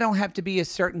don't have to be a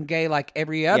certain gay like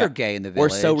every other gay in the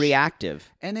village. Or so reactive.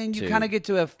 And then you kind of get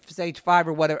to a stage 5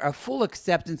 or whatever, a full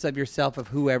acceptance of yourself of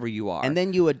whoever you are. And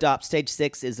then you adopt, stage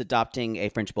 6 is adopting a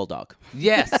French bulldog.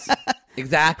 Yes,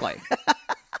 exactly.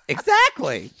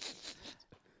 Exactly.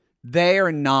 They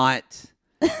are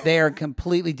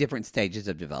completely different stages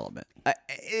of development.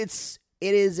 It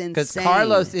is insane. Because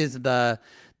Carlos is the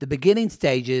beginning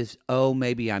stage is, oh,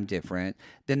 maybe I'm different.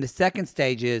 Then the second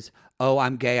stage is, oh,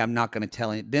 I'm gay, I'm not going to tell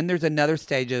any. Then there's another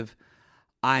stage of,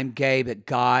 I'm gay, but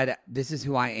God, this is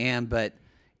who I am, but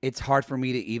it's hard for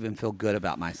me to even feel good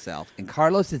about myself. And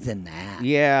Carlos is in that.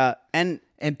 Yeah, and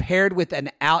paired with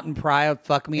an out and proud,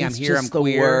 fuck me, I'm here, I'm the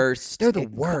queer. Worst. They're the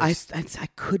worst. I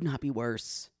could not be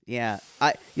worse. Yeah,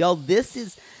 y'all,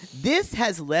 this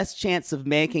has less chance of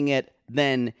making it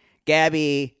than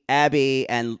Gabby, Abby,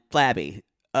 and Flabby.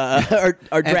 Or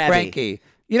Drabby. And Frankie.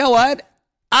 You know what?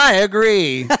 I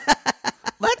agree.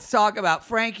 Let's talk about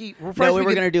Frankie. We were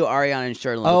going to do Ariana and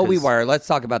Sherlyn. Oh, we were. Let's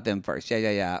talk about them first.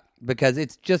 Yeah. Because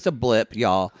it's just a blip,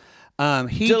 y'all.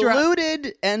 He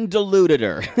deluded and deluded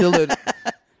her. Deluded.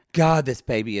 God, this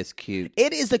baby is cute.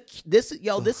 It is this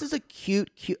is a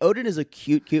cute. Odin is a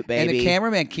cute baby. And the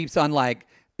cameraman keeps on like,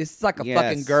 this is like a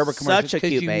fucking Gerber commercial. Such a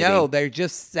cute baby. Know they're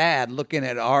just sad looking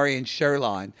at Ari and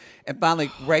Sherlyn. And finally,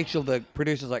 Rachel, the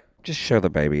producer's like, just show the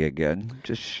baby again.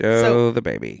 Just show the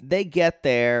baby. They get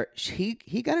there.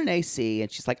 He got an AC,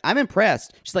 and she's like, I'm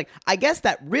impressed. She's like, I guess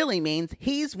that really means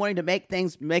he's wanting to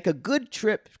make a good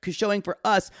trip showing for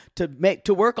us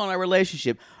to work on our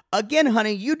relationship. Again,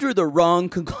 honey, you drew the wrong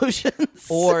conclusions.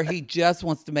 Or he just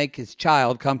wants to make his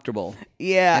child comfortable.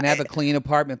 Yeah. And have a clean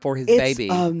apartment for his baby.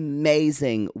 It's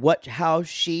amazing how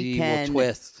she can will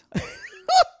twist.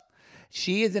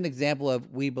 She is an example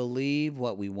of we believe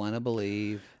what we want to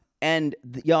believe. And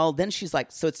y'all, then she's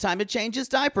like, so it's time to change his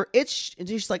diaper. And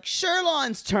she's like,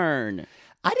 Sherlyn's turn.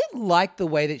 I didn't like the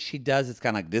way that she does. It's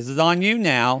kind of like, this is on you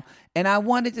now. And I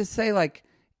wanted to say, like,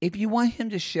 if you want him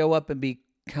to show up and be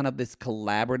kind of this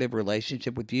collaborative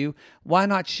relationship with you, why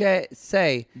not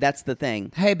say, that's the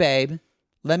thing. Hey, babe,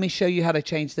 let me show you how to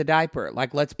change the diaper.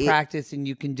 Like, let's practice and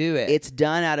you can do it. It's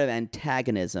done out of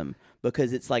antagonism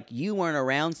because it's like you weren't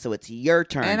around, so it's your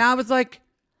turn. And I was like,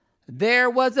 there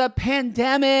was a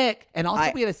pandemic. And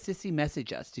also we had a sissy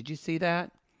message us. Did you see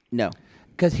that? No.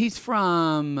 Because he's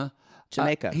from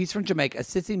Jamaica. He's from Jamaica. A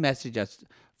sissy messaged us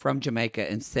from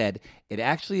Jamaica and said, it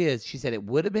actually is. She said, it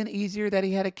would have been easier that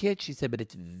he had a kid. She said, but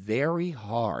it's very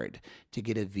hard to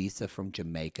get a visa from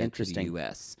Jamaica to the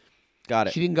U.S. Got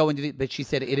it. She didn't go into it, but she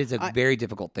said it is a very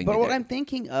difficult thing to do. But what I'm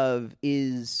thinking of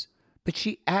is... But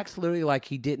she acts literally like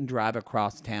he didn't drive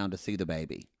across town to see the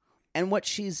baby. And what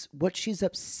she's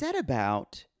upset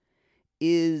about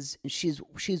is she's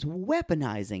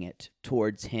weaponizing it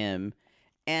towards him.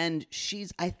 And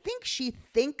I think she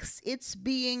thinks it's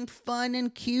being fun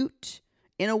and cute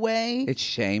in a way. It's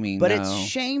shaming, but it's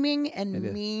shaming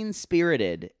and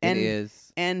mean-spirited. It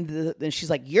is. And then she's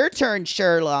like, your turn,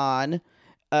 Sherlyn.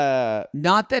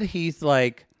 Not that he's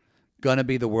like gonna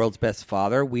be the world's best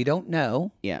father. We don't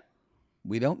know. Yeah.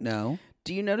 We don't know.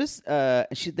 Do you notice?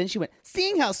 Then she went,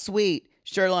 seeing how sweet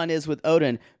Sherlyn is with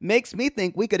Odin makes me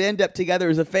think we could end up together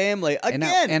as a family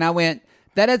again. And I went,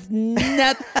 that is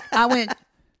not. I went,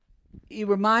 he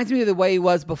reminds me of the way he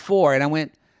was before. And I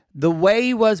went, the way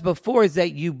he was before is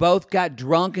that you both got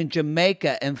drunk in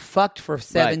Jamaica and fucked for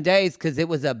 7 days because it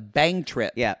was a bang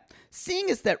trip. Yeah. Seeing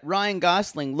as that Ryan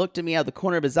Gosling looked at me out of the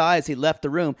corner of his eye as he left the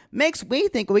room makes me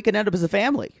think we could end up as a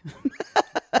family.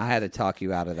 I had to talk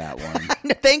you out of that one.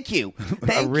 Thank you.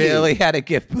 I really had to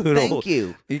give Poodle. Thank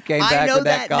you. He came back with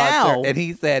that concert and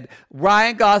he said,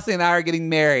 Ryan Gosling and I are getting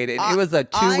married. And it was a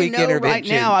 2-week intervention.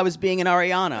 Right now I was being an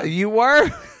Ariana. You were?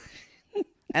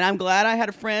 And I'm glad I had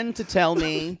a friend to tell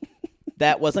me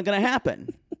that wasn't going to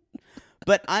happen.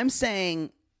 But I'm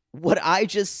saying what I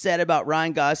just said about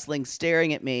Ryan Gosling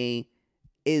staring at me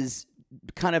is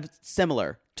kind of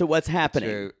similar to what's happening.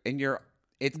 True.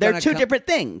 And they're two different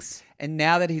things. And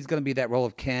now that he's going to be that role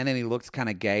of Ken and he looks kind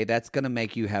of gay, that's going to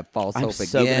make you have false hope again. I'm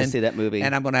so going to see that movie.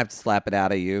 And I'm going to have to slap it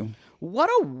out of you. What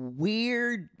a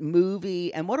weird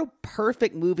movie and what a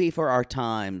perfect movie for our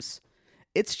times.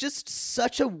 It's just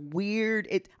such a weird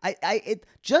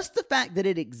just the fact that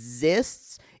it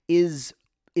exists is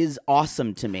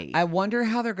awesome to me. I wonder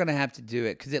how they're going to have to do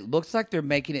it because it looks like they're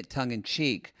making it tongue in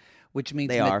cheek, which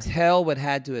means Mattel would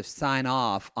have to sign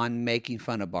off on making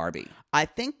fun of Barbie. I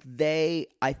think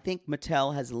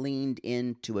Mattel has leaned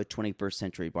into a 21st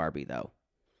century Barbie though.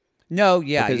 No,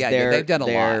 yeah, they've done a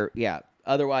lot. Yeah,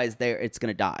 otherwise it's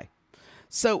going to die.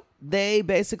 So they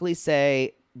basically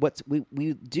say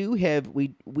we do have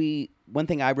one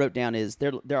thing I wrote down is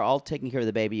they're all taking care of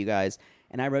the baby, you guys,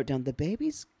 and I wrote down the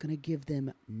baby's going to give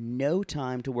them no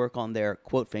time to work on their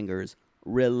quote fingers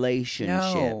relationship.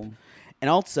 No. And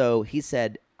also, he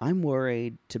said, I'm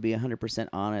worried to be 100%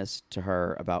 honest to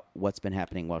her about what's been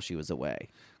happening while she was away.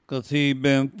 Because he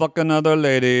been fucking other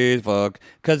ladies,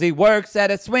 because he works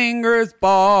at a swingers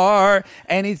bar,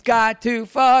 and he's got to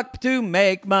fuck to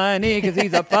make money, because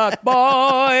he's a fuck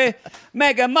boy,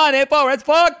 making money for his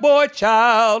fuck boy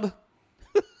child.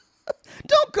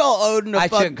 Don't call Odin a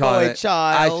fuck boy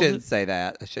child. I shouldn't say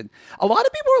that. I shouldn't. A lot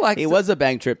of people are like... He was a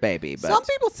Bang Trip baby, but... Some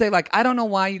people say, like, I don't know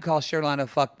why you call Sherlon a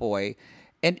fuck boy.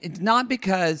 And it's not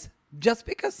because... Just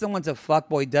because someone's a fuck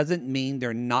boy doesn't mean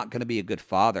they're not going to be a good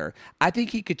father. I think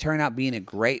he could turn out being a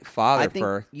great father. I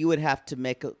think you would have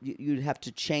to you'd have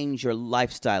to change your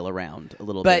lifestyle around a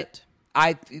little bit.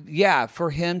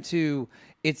 For him to...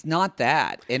 It's not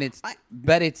that. And it's...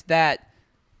 but it's that...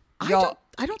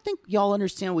 I don't think y'all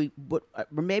understand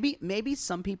maybe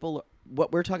some people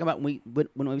what we're talking about when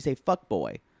we say fuck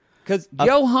boy. Because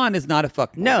Johan is not a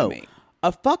fuck boy to me.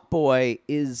 A fuck boy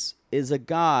is a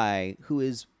guy who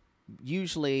is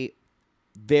usually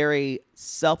very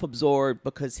self-absorbed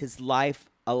because his life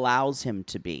allows him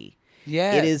to be.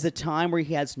 Yes. It is a time where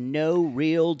he has no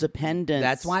real dependence.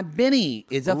 That's why Benny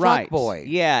is a fuck boy.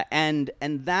 Yeah, and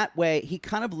that way he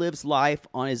kind of lives life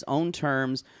on his own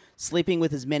terms, sleeping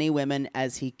with as many women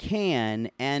as he can,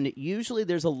 and usually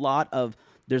there's not a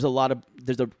lot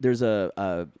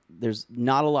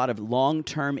of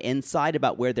long-term insight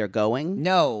about where they're going.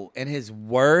 No, and his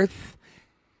worth,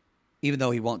 even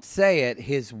though he won't say it,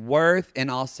 his worth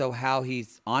and also how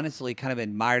he's honestly kind of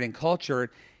admired and cultured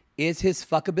is his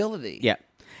fuckability. Yeah.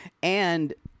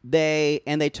 And they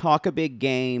talk a big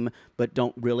game but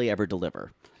don't really ever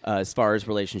deliver as far as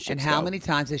relationships And how go. many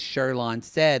times has Sherlon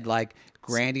said like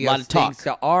grandiose things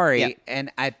to Ari? Yeah.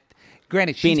 And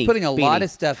granted, she's putting a lot of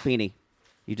stuff. Beanie.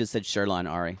 You just said Sherlon,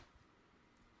 Ari.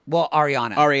 Well,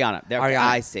 Ariana. Ariana.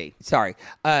 I see. Sorry.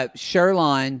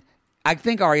 Sherlon, I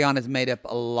think Ariana's made up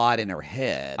a lot in her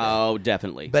head. Oh,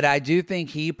 definitely. But I do think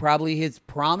he probably has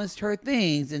promised her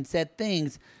things and said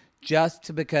things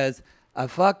just because a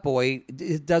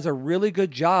fuckboy does a really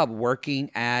good job working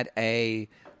at a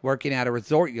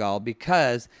resort, y'all,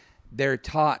 because they're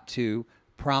taught to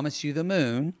promise you the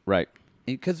moon. Right.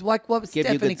 Because like what was Give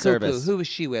Stephanie Cuckoo? Service. Who was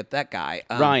she with? That guy.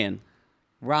 Ryan,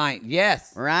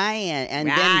 yes. Ryan. And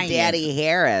then Daddy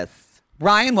Harris.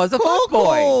 Ryan was a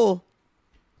fuckboy.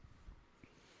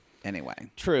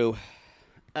 Anyway. True.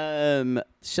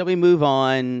 Shall we move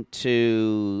on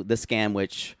to the scam,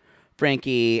 which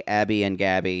Frankie, Abby, and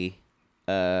Gabby...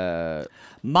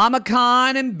 Mama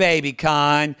Con and Baby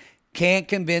Con can't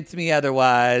convince me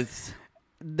otherwise.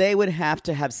 They would have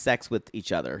to have sex with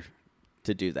each other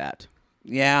to do that.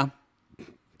 Yeah.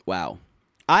 Wow.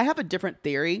 I have a different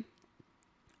theory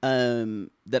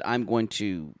that I'm going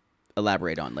to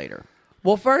elaborate on later.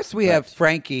 Well, first we have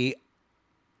Frankie.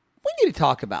 We need to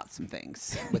talk about some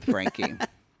things with Frankie.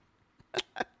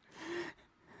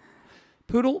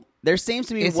 Poodle. There seems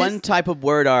to be one type of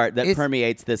word art that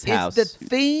permeates this house. Is the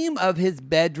theme of his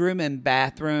bedroom and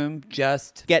bathroom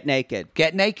just... Get naked.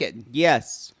 Get naked.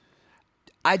 Yes.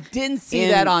 I didn't see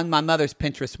that on my mother's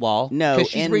Pinterest wall. No. Because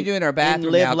she's redoing her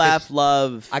bathroom in now. Live, Laugh,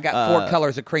 Love. I got 4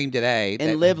 colors of cream today.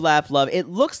 In Live, Laugh, Love. It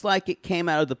looks like it came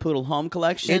out of the Poodle Home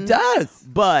collection. It does.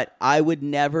 But I would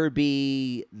never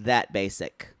be that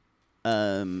basic.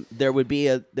 It would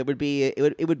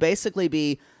basically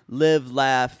be live,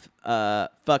 laugh,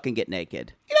 fucking get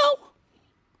naked. You know,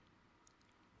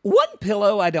 one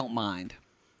pillow I don't mind.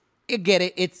 You get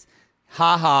it. It's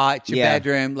it's your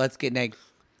bedroom. Let's get naked.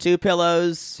 2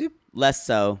 pillows, less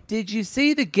so. Did you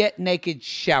see the get naked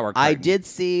shower curtain? I did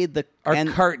see the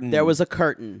curtain. There was a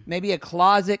curtain. Maybe a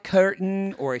closet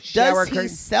curtain or a shower curtain.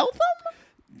 Does he sell them?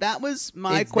 That was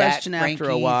my question after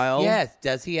a while. Yes.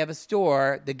 Does he have a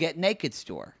store, the Get Naked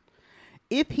store?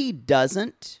 If he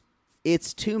doesn't,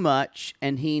 it's too much,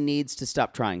 and he needs to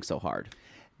stop trying so hard.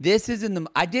 This is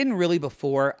I didn't really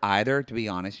before either, to be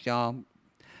honest, y'all.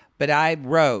 But I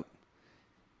wrote,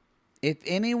 if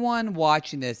anyone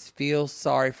watching this feels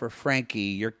sorry for Frankie,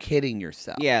 you're kidding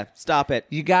yourself. Yeah, stop it.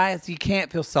 You guys, you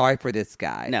can't feel sorry for this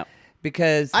guy. No.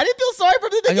 Because I didn't feel sorry for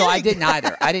the beginning. No, I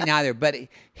didn't either. But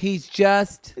he's a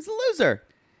loser.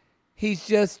 He's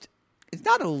just, it's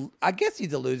not I guess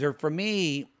he's a loser. For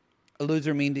me, a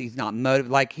loser means he's not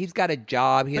motivated. Like, he's got a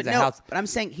job, he has a house. But I'm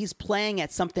saying he's playing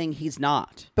at something he's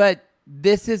not. But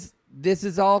this is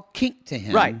all kink to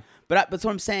him. Right. But that's what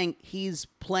I'm saying. He's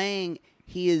playing,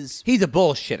 he's a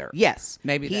bullshitter. Yes.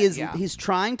 Maybe he's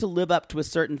trying to live up to a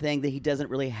certain thing that he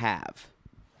doesn't really have.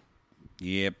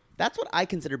 Yep. That's what I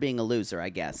consider being a loser, I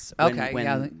guess.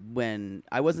 When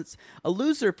I wasn't a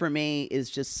loser for me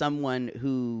is just someone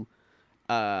who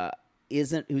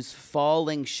who's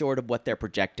falling short of what they're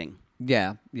projecting.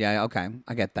 Yeah. Okay,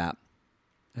 I get that.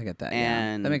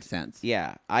 And that makes sense.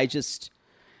 Yeah,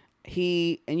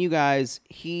 he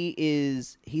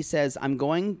says I'm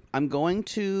going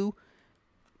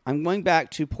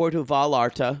back to Puerto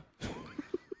Vallarta.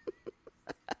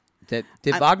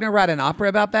 Did Wagner write an opera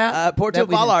about that? Puerto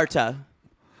Vallarta.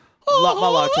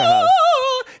 Vallarta.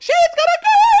 She's got a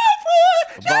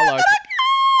girlfriend. Vallarta.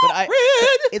 But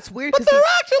it's weird because they're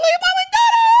actually mom and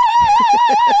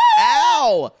dad.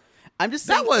 Ow! I'm just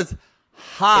saying that was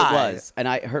high. It was, and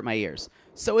I hurt my ears.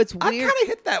 So it's weird. I kind of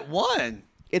hit that one.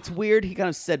 It's weird. He kind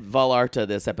of said Vallarta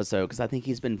this episode because I think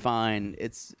he's been fine.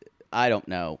 I don't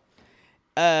know.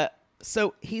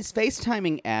 So he's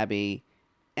FaceTiming Abby.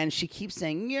 And she keeps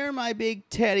saying, "You're my big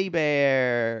teddy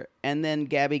bear." And then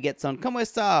Gabby gets on, "Como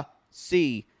está?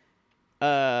 Sí."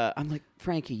 I'm like,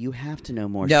 Frankie, you have to know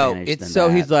more Spanish than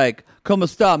that. He's like, "Como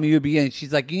está, muy bien."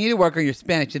 She's like, "You need to work on your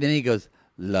Spanish." And then he goes,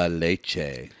 "La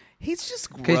leche." He's just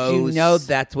gross. Because you know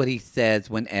that's what he says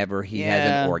whenever he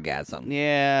has an orgasm.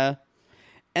 Yeah.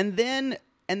 And then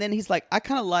he's like, "I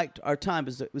kind of liked our time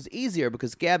because it was easier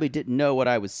because Gabby didn't know what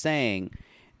I was saying."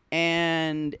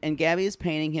 And Gabby is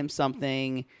painting him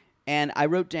something, and I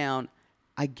wrote down,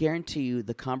 I guarantee you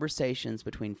the conversations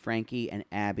between Frankie and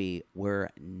Abby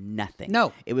were nothing.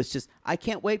 No. It was just, I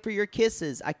can't wait for your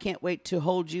kisses. I can't wait to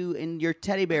hold you in your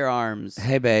teddy bear arms.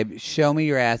 Hey, babe, show me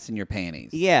your ass in your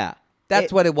panties. Yeah.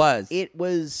 That's what it was. It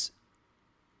was,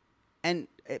 and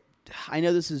I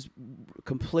know this is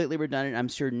completely redundant. I'm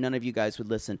sure none of you guys would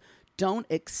listen. Don't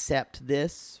accept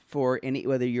this for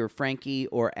whether you're Frankie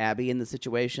or Abby in the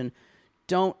situation.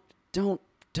 Don't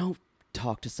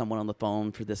talk to someone on the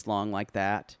phone for this long like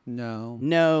that.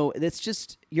 No, it's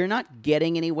just you're not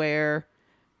getting anywhere.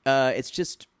 It's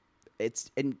just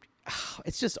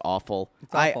awful.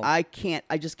 It's awful. I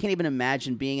just can't even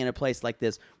imagine being in a place like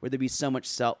this where there'd be so much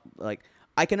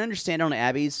I can understand on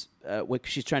Abby's what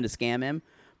she's trying to scam him,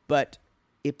 but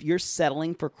if you're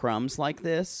settling for crumbs like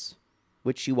this,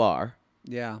 which you are.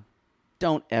 Yeah.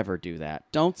 Don't ever do that.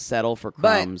 Don't settle for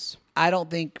crumbs. But I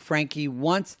don't think Frankie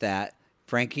wants that.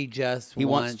 Frankie He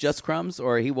wants just crumbs,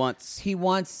 or he wants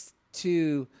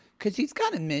to, because he's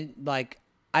kind of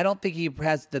I don't think he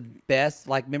has the best,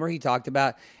 remember he talked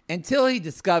about, until he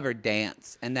discovered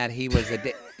dance and that he was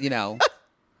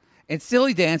and still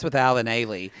he danced with Alan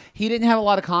Ailey. He didn't have a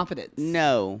lot of confidence.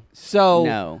 No. So,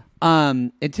 no.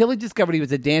 Until he discovered he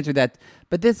was a dancer,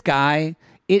 but this guy,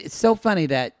 it's so funny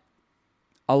that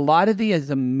a lot of these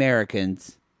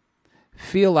Americans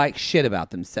feel like shit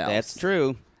about themselves. That's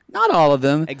true. Not all of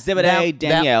them. Exhibit A,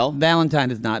 Danielle. Valentine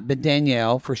is not, but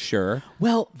Danielle for sure.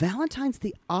 Well, Valentine's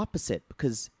the opposite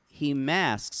because he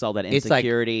masks all that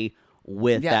insecurity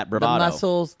with that bravado. The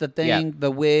muscles, the thing,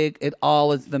 the wig, it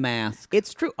all is the mask.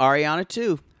 It's true. Ariana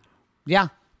too. Yeah.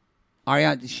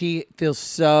 Ariana, she feels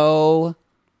so...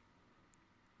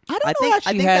 I think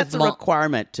that's a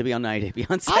requirement to be on 90 Day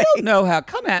Beyonce. I don't know how.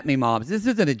 Come at me, moms. This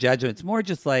isn't a judgment. It's more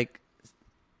just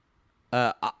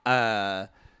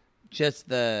just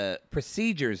the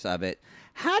procedures of it.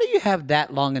 How do you have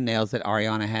that long of nails that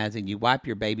Ariana has, and you wipe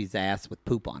your baby's ass with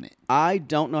poop on it? I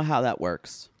don't know how that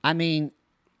works. I mean,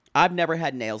 I've never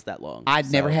had nails that long. I'd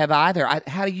never have either.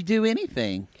 How do you do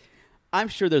anything? I'm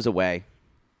sure there's a way.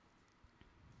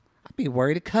 I'd be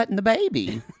worried of cutting the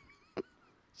baby.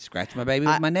 Scratch my baby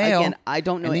with my nail. Again, I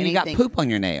don't know and then anything. You got poop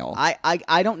on your nail.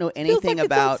 I don't know anything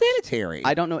about. It's unsanitary.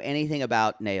 I don't know anything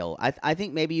about nail. I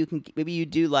think maybe you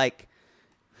do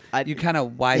you kind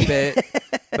of wipe it,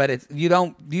 but you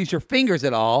don't use your fingers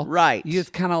at all. Right. You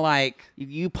just kind of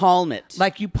you palm it.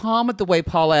 Like you palm it the way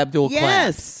Paula Abdul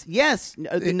claps. Yes.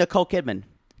 Nicole Kidman.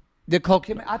 Nicole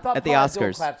Kidman. I thought at the Paula Oscars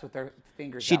Abdul claps with her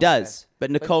fingers. She does,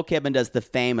 but Nicole Kidman does the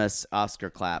famous Oscar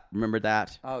clap. Remember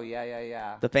that? Oh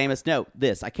yeah. The famous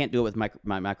I can't do it with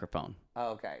my microphone.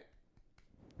 Oh, okay.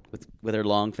 With her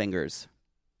long fingers.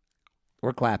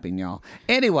 We're clapping, y'all.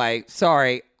 Anyway,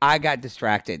 sorry, I got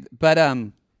distracted. But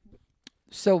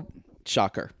so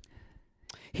shocker.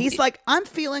 He's like, I'm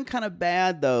feeling kind of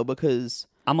bad though because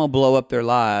I'm gonna blow up their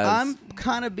lives. I'm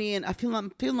kind of I'm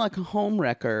feeling like a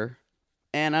homewrecker,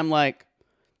 and I'm like,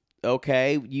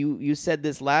 okay, you said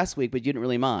this last week, but you didn't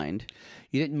really mind.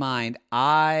 You didn't mind.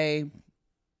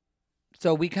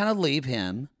 So we kind of leave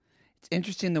him. It's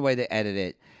interesting the way they edit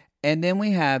it, and then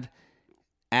we have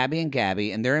Abby and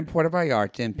Gabby, and they're in Puerto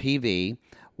Vallarta in PV,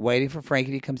 waiting for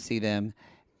Frankie to come see them,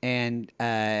 and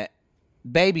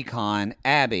Baby Con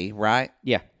Abby, right?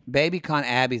 Yeah. Baby Con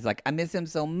Abby's like, I miss him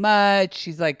so much.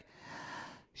 She's like,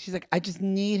 I just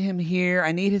need him here.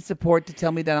 I need his support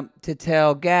to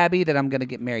tell Gabby that I'm going to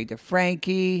get married to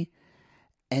Frankie.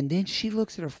 And then she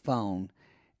looks at her phone.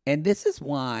 And this is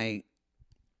why,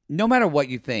 no matter what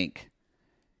you think,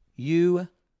 you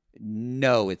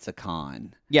know it's a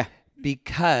con. Yeah.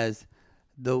 Because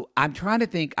I'm trying to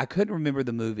think, I couldn't remember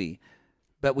the movie,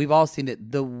 but we've all seen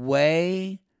it. The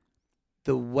way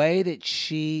that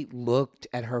she looked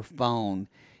at her phone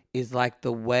is like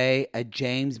the way a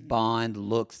James Bond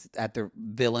looks at their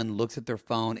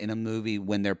phone in a movie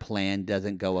when their plan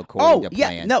doesn't go according to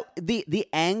plan. Yeah. No, the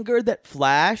anger that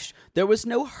flashed, there was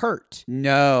no hurt.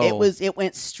 No. It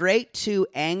went straight to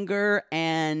anger,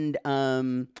 and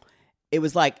it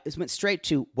went straight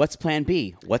to what's plan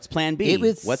B? What's plan B?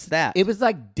 What's that? It was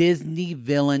like Disney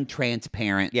villain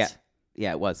transparent. Yeah.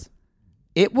 Yeah, it was.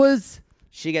 It was.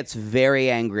 She gets very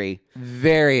angry.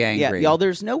 Very angry. Yeah, y'all,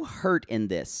 there's no hurt in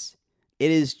this. It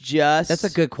is just... That's a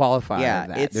good qualifier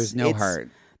of that. There's no hurt.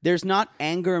 There's not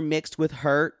anger mixed with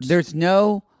hurt. There's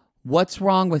no, what's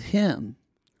wrong with him?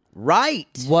 Right.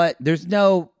 There's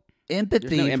no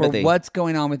empathy for what's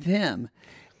going on with him.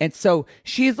 And so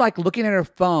she's like looking at her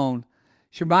phone.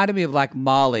 She reminded me of like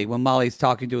Molly, when Molly's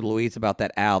talking to Louise about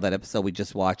that episode we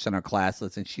just watched on our class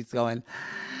list, and she's going,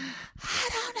 I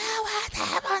don't know what's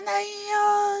happening.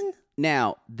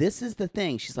 Now, this is the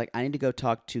thing. She's like, I need to go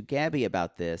talk to Gabby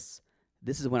about this.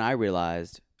 This is when I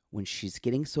realized, when she's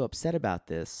getting so upset about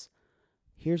this,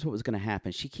 here's what was going to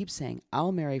happen. She keeps saying,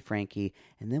 I'll marry Frankie,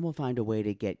 and then we'll find a way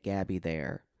to get Gabby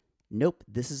there. Nope,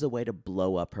 this is a way to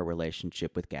blow up her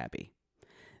relationship with Gabby.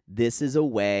 This is a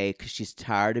way, because she's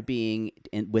tired of being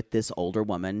with this older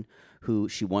woman who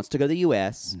she wants to go to the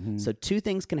U.S. Mm-hmm. So two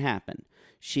things can happen.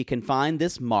 She can find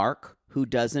this Mark who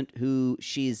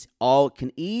she's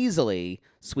can easily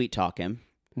sweet talk him.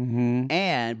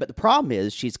 Mm-hmm. But the problem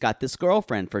is she's got this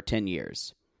girlfriend for 10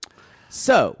 years.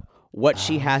 So what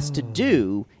she has to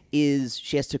do is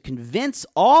she has to convince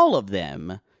all of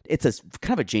them. It's a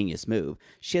kind of a genius move.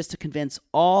 She has to convince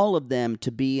all of them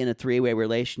to be in a three-way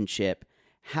relationship.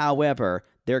 However,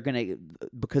 they're going to,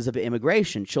 because of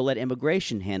immigration, she'll let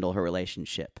immigration handle her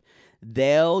relationship.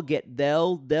 They'll get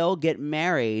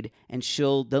married, and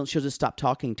she'll just stop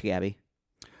talking to Gabby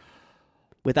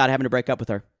without having to break up with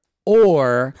her.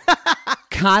 Or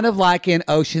kind of like in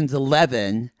Ocean's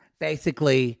 11,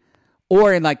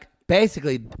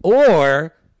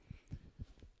 or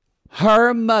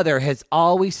her mother has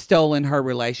always stolen her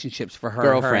relationships for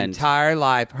her entire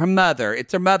life. Her mother,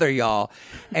 it's her mother, y'all.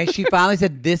 And she finally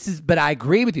said, but I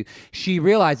agree with you. She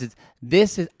realizes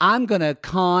I'm going to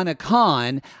con a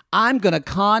con. I'm going to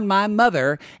con my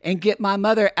mother and get my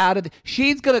mother out of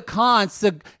she's going to con.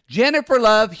 Jennifer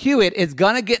Love Hewitt is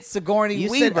going to get Sigourney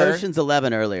Weaver. You said Ocean's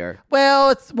 11 earlier.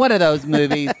 Well, it's one of those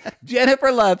movies.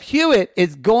 Jennifer Love Hewitt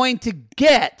is going to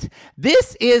get.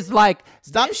 This is like.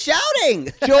 Stop shouting.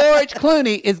 George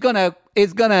Clooney is gonna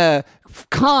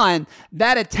con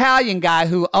that Italian guy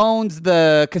who owns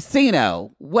the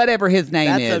casino, whatever his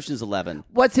name is. That's Ocean's 11.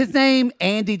 What's his name?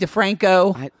 Andy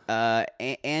DeFranco.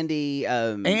 Andy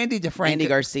DeFranco. Andy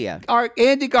Garcia.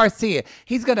 Andy Garcia.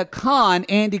 He's gonna con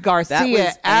Andy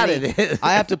Garcia out of this.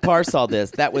 I have to parse all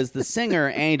this. That was the singer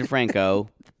Andy DeFranco.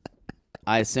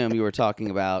 I assume you were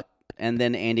talking about, and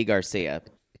then Andy Garcia.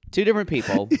 Two different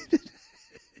people.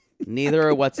 Neither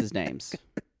are what's his names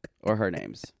or her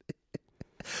names.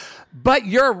 But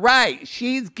you're right.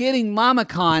 She's getting Mama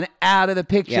Con out of the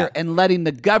picture and letting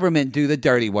the government do the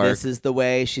dirty work. This is the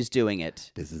way she's doing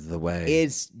it. This is the way.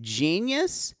 It's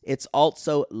genius. It's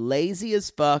also lazy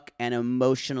as fuck and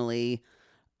emotionally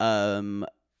terrible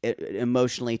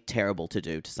to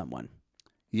do to someone.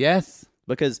 Yes.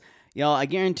 Because, y'all, I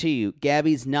guarantee you,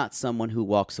 Gabby's not someone who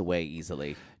walks away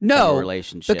easily from a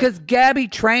relationship. Because Gabby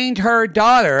trained her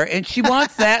daughter and she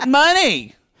wants that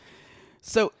money.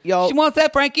 So, y'all... She wants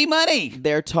that Frankie money.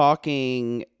 They're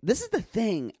talking... This is the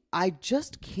thing. I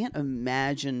just can't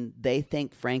imagine they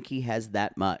think Frankie has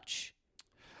that much.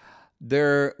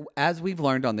 As we've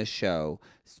learned on this show,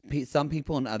 some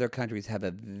people in other countries have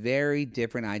a very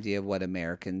different idea of what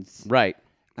Americans... Right.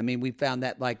 I mean, we found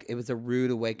that it was a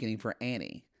rude awakening for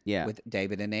Annie. Yeah. With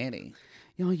David and Annie.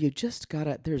 You just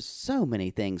gotta... There's so many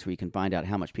things where you can find out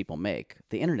how much people make.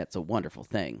 The internet's a wonderful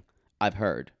thing, I've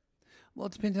heard. Well,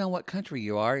 it depends on what country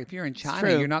you are. If you're in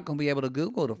China, you're not going to be able to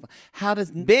Google. How does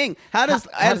Bing? How does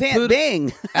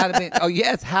Bing? Oh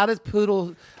yes, how does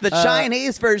Poodle? The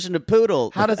Chinese version of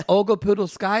Poodle. How does Olga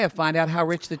Poodleskaya find out how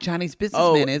rich the Chinese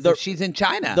businessman is if she's in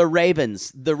China? The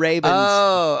Ravens.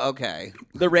 Oh, okay.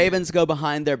 The Ravens go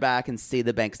behind their back and see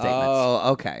the bank statements.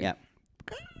 Oh, okay. Yeah.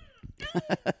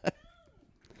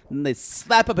 And they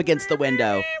slap up against the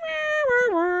window.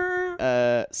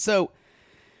 So,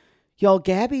 y'all,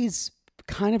 Gabby's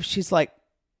kind of, she's like,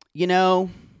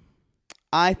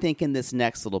 I think in this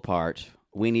next little part,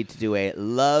 we need to do a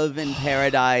Love in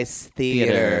Paradise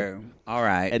theater. All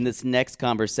right. In this next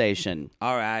conversation.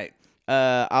 All right.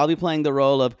 I'll be playing the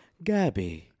role of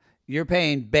Gabby. You're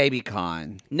paying Baby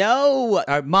Con. No.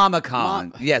 Mama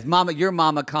Con. Yes, Mama. You're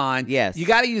Mama Con. Yes. You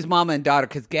got to use Mama and daughter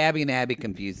because Gabby and Abby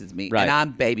confuses me. Right. And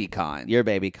I'm Baby Con. You're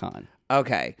Baby Con.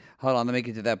 Okay. Hold on. Let me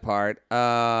get to that part.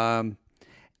 And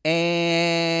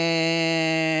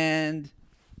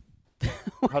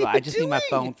hold on. I just need my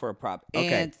phone for a prop.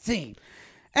 Okay. And scene.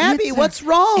 Abby, Answer. what's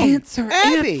wrong? Answer.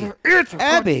 Abby. Answer.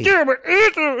 Abby.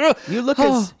 Answer. You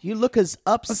look as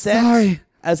upset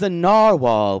as a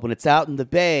narwhal when it's out in the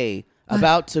bay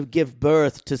about to give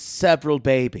birth to several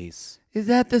babies. Is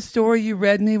that the story you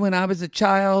read me when I was a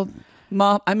child?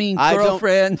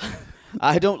 Girlfriend.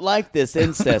 I don't like this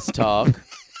incest talk,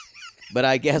 but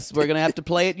I guess we're going to have to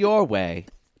play it your way.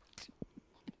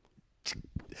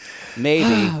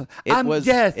 Maybe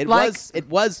it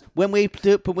was when we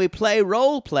play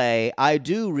role play. I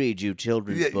do read you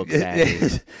children's books.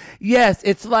 Abby. Yes,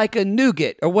 it's like a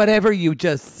nougat or whatever you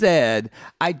just said.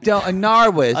 A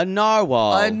narwhal. A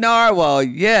narwhal.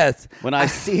 Yes. When I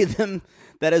see them,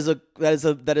 that is a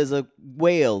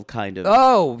whale kind of.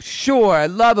 Oh, sure. I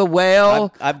love a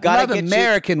whale. I've got to get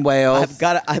American whales. I've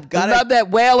got to love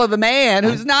that whale of a man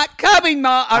who's not coming,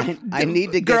 Mom. I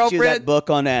need to get you that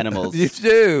book on animals. You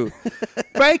do.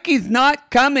 Frankie's not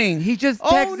coming. He just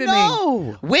texted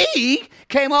me. We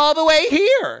came all the way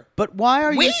here. But why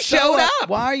are you showed up?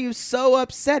 Why are you so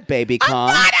upset, Baby Con?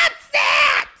 I'm not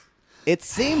upset. It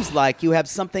seems like you have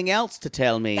something else to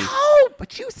tell me. No,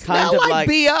 but you smell like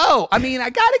B.O. I mean, I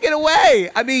got to get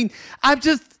away. I mean, I'm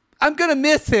going to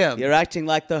miss him. You're acting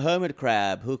like the hermit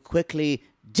crab who quickly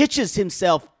ditches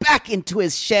himself back into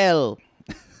his shell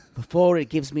before it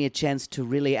gives me a chance to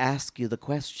really ask you the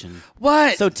question.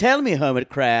 What? So tell me, hermit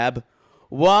crab,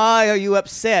 why are you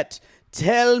upset?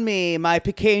 Tell me, my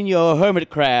pequeño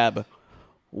hermit crab.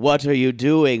 What are you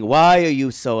doing? Why are you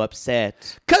so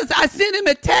upset? Because I sent him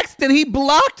a text and he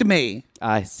blocked me.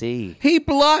 I see. He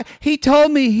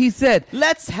told me, he said...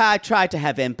 Let's try to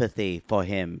have empathy for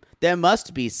him. There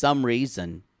must be some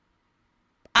reason.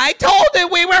 I told him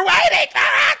we were waiting for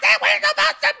us and we're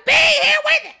supposed to be here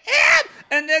with him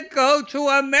and then go to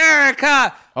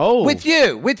America. Oh. With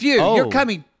you. Oh. You're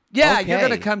coming. Yeah, Okay. you're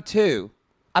going to come too.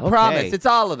 I promise. It's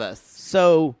all of us.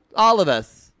 So... All of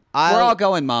us. We're all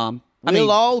going, Mom.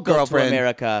 We'll all go girlfriend. to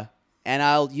America,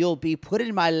 and you'll be put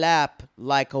in my lap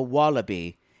like a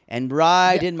wallaby and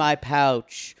ride in my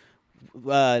pouch,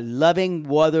 loving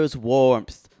weather's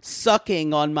warmth,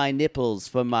 sucking on my nipples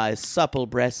for my supple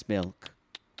breast milk.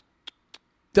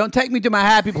 Don't take me to my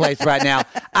happy place right now.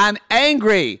 I'm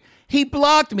angry. He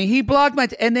blocked me. He blocked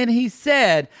and then he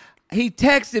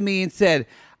texted me and said,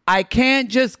 I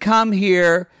can't just come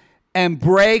here and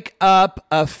break up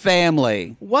a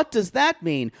family. What does that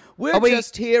mean? We're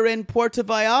just here in Puerto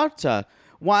Vallarta.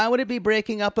 Why would it be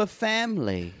breaking up a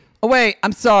family? Oh, wait,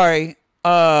 I'm sorry.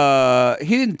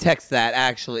 He didn't text that,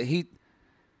 actually. He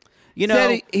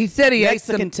said he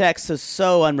Mexican text is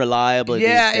so unreliable these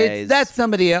days. That's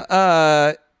somebody.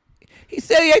 He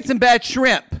said he ate some bad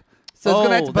shrimp, so it's going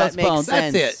to have to postpone. That makes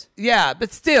sense. That's it. Yeah,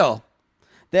 but still,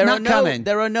 coming.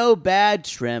 There are no bad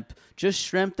shrimp. Just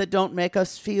shrimp that don't make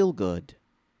us feel good.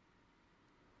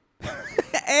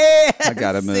 I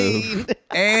gotta move.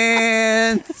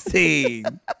 And scene.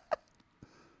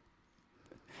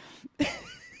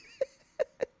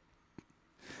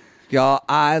 Y'all,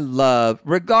 I love,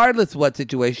 regardless what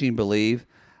situation you believe,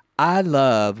 I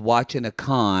love watching a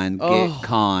con get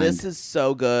conned. This is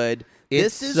so good.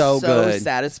 This is so good.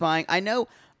 Satisfying. I know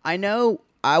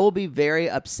I will be very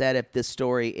upset if this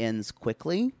story ends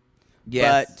quickly.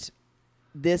 Yes. But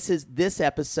this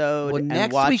episode. Well, and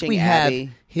next watching week we Abby,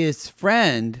 have his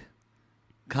friend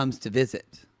comes to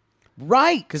visit.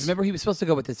 Right. Because remember, he was supposed to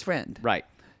go with his friend. Right.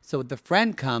 So the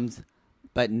friend comes,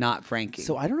 but not Frankie.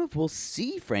 So I don't know if we'll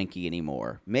see Frankie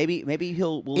anymore. Maybe we'll hear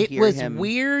him. It was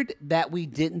weird that we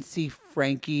didn't see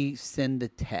Frankie send the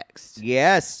text.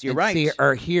 Yes, you're right.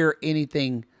 Or hear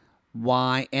anything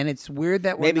why. And it's weird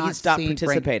that we're maybe not he stopped seeing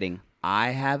participating.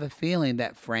 I have a feeling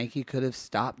that Frankie could have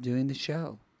stopped doing the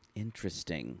show.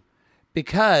 Interesting.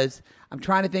 Because I'm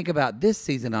trying to think about this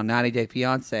season on 90 Day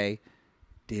Fiancé.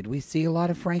 Did we see a lot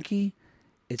of Frankie?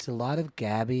 It's a lot of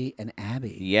Gabby and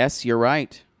Abby. Yes, you're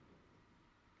right.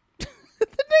 The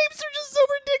names are just so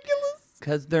ridiculous.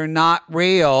 Because they're not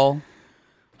real.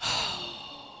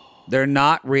 They're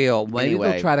not real. Maybe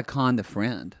they'll try to con the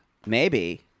friend.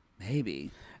 Maybe.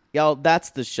 Y'all,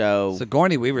 that's the show.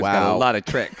 Sigourney Weaver's got a lot of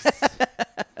tricks.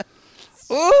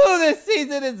 Ooh, this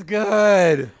season is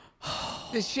good.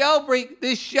 This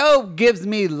show gives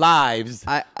me lives.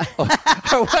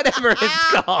 or whatever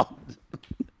it's called.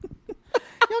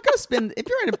 Y'all go spend if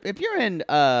you're in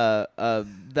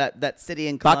that city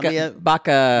in Colombia.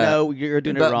 Baca. No, you're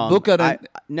doing it wrong.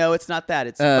 No, it's not that.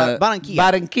 It's Barranquilla.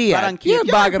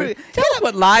 Barranquilla. Tell us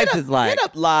what Lives is like. Hit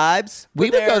up Lives. We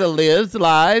would go to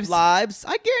Lives. Lives.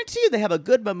 I guarantee you they have a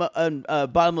good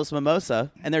bottomless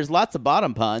mimosa, and there's lots of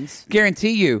bottom puns.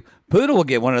 Guarantee you, Poodle will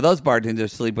get one of those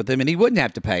bartenders to sleep with him, and he wouldn't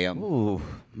have to pay him. Ooh,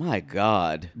 my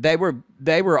God. They were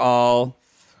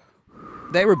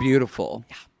beautiful.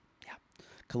 Yeah.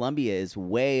 Colombia is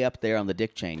way up there on the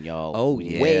dick chain, y'all. Oh,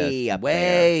 yeah. Way up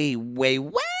there. Way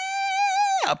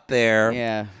up there.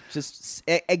 Yeah. Just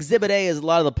Exhibit A is a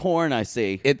lot of the porn I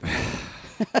see.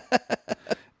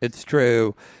 It's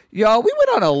true. Y'all, we went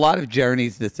on a lot of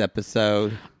journeys this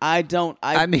episode. I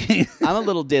mean, I'm a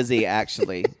little dizzy,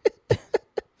 actually.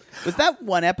 Was that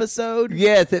one episode?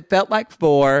 Yes, it felt like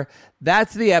 4.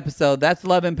 That's the episode. That's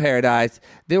Love in Paradise.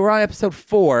 They were on episode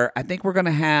 4. I think we're going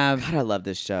to have... God, I love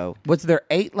this show. Was there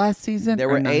 8 last season? There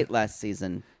were 8 last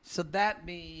season. So that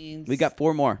means... We got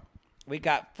 4 more. We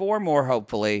got 4 more,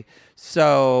 hopefully.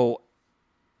 So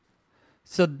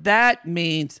that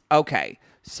means... Okay.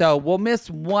 So we'll miss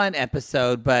 1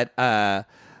 episode, but...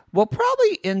 we'll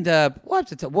probably end up,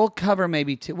 we'll cover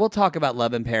maybe 2. We'll talk about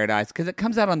Love in Paradise because it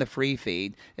comes out on the free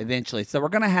feed eventually. So we're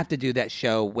going to have to do that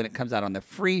show when it comes out on the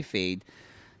free feed.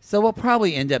 So we'll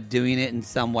probably end up doing it in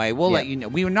some way. We'll let you know.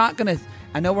 We were not going to,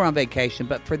 I know we're on vacation,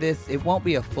 but for this, it won't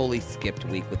be a fully skipped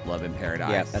week with Love in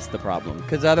Paradise. Yeah, that's the problem.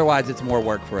 Because otherwise it's more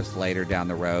work for us later down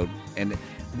the road. And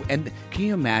can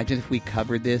you imagine if we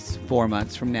covered this 4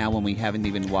 months from now when we haven't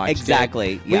even watched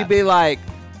Exactly. it? Yeah. We'd be like...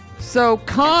 So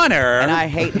Connor... And I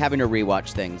hate having to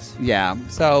rewatch things. Yeah.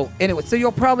 So anyway, so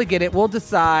you'll probably get it. We'll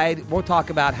decide. We'll talk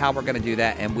about how we're going to do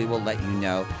that, and we will let you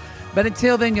know. But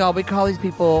until then, y'all, we call these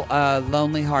people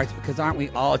lonely hearts because aren't we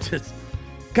all just...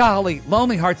 Golly,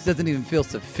 lonely hearts doesn't even feel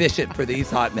sufficient for these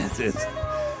hot messes.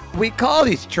 We call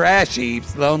these trash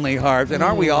heaps lonely hearts, and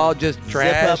aren't we all just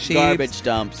trash heaps? Garbage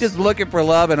dumps. Just looking for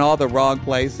love in all the wrong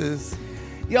places.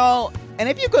 Y'all, and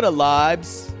if you go to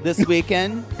Lives this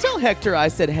weekend, tell Hector I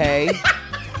said hey.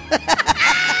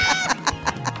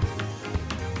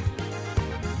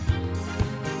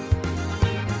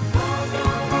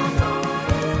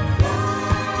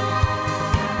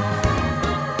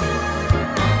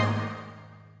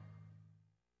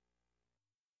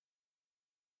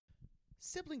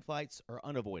 Sibling fights are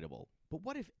unavoidable, but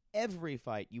what if every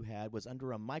fight you had was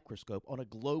under a microscope on a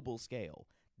global scale?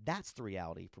 That's the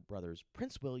reality for brothers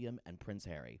Prince William and Prince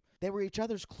Harry. They were each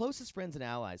other's closest friends and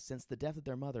allies since the death of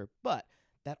their mother, but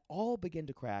that all began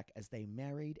to crack as they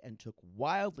married and took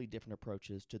wildly different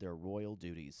approaches to their royal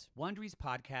duties. Wondery's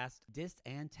podcast, Dis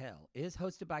and Tell, is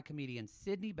hosted by comedians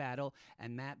Sydney Battle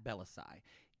and Matt Belisai.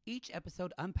 Each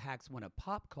episode unpacks one of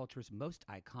pop culture's most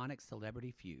iconic celebrity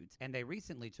feuds, and they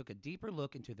recently took a deeper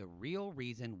look into the real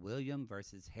reason William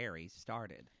versus Harry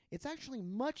started. It's actually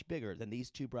much bigger than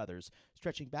these two brothers,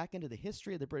 stretching back into the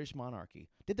history of the British monarchy.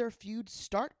 Did their feud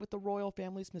start with the royal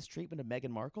family's mistreatment of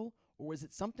Meghan Markle, or was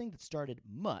it something that started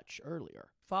much earlier?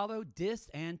 Follow Dis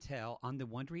and Tell on the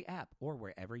Wondery app or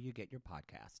wherever you get your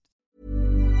podcasts.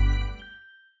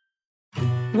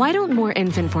 Why don't more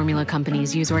infant formula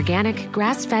companies use organic,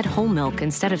 grass-fed whole milk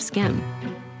instead of skim?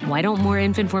 Why don't more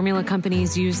infant formula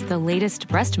companies use the latest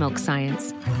breast milk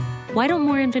science? Why don't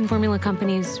more infant formula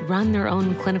companies run their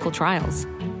own clinical trials?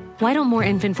 Why don't more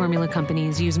infant formula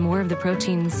companies use more of the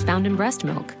proteins found in breast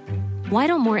milk? Why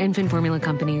don't more infant formula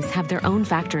companies have their own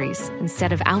factories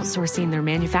instead of outsourcing their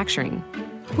manufacturing?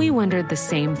 We wondered the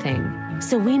same thing.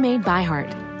 So we made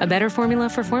ByHeart, a better formula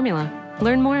for formula.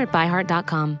 Learn more at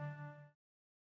byheart.com.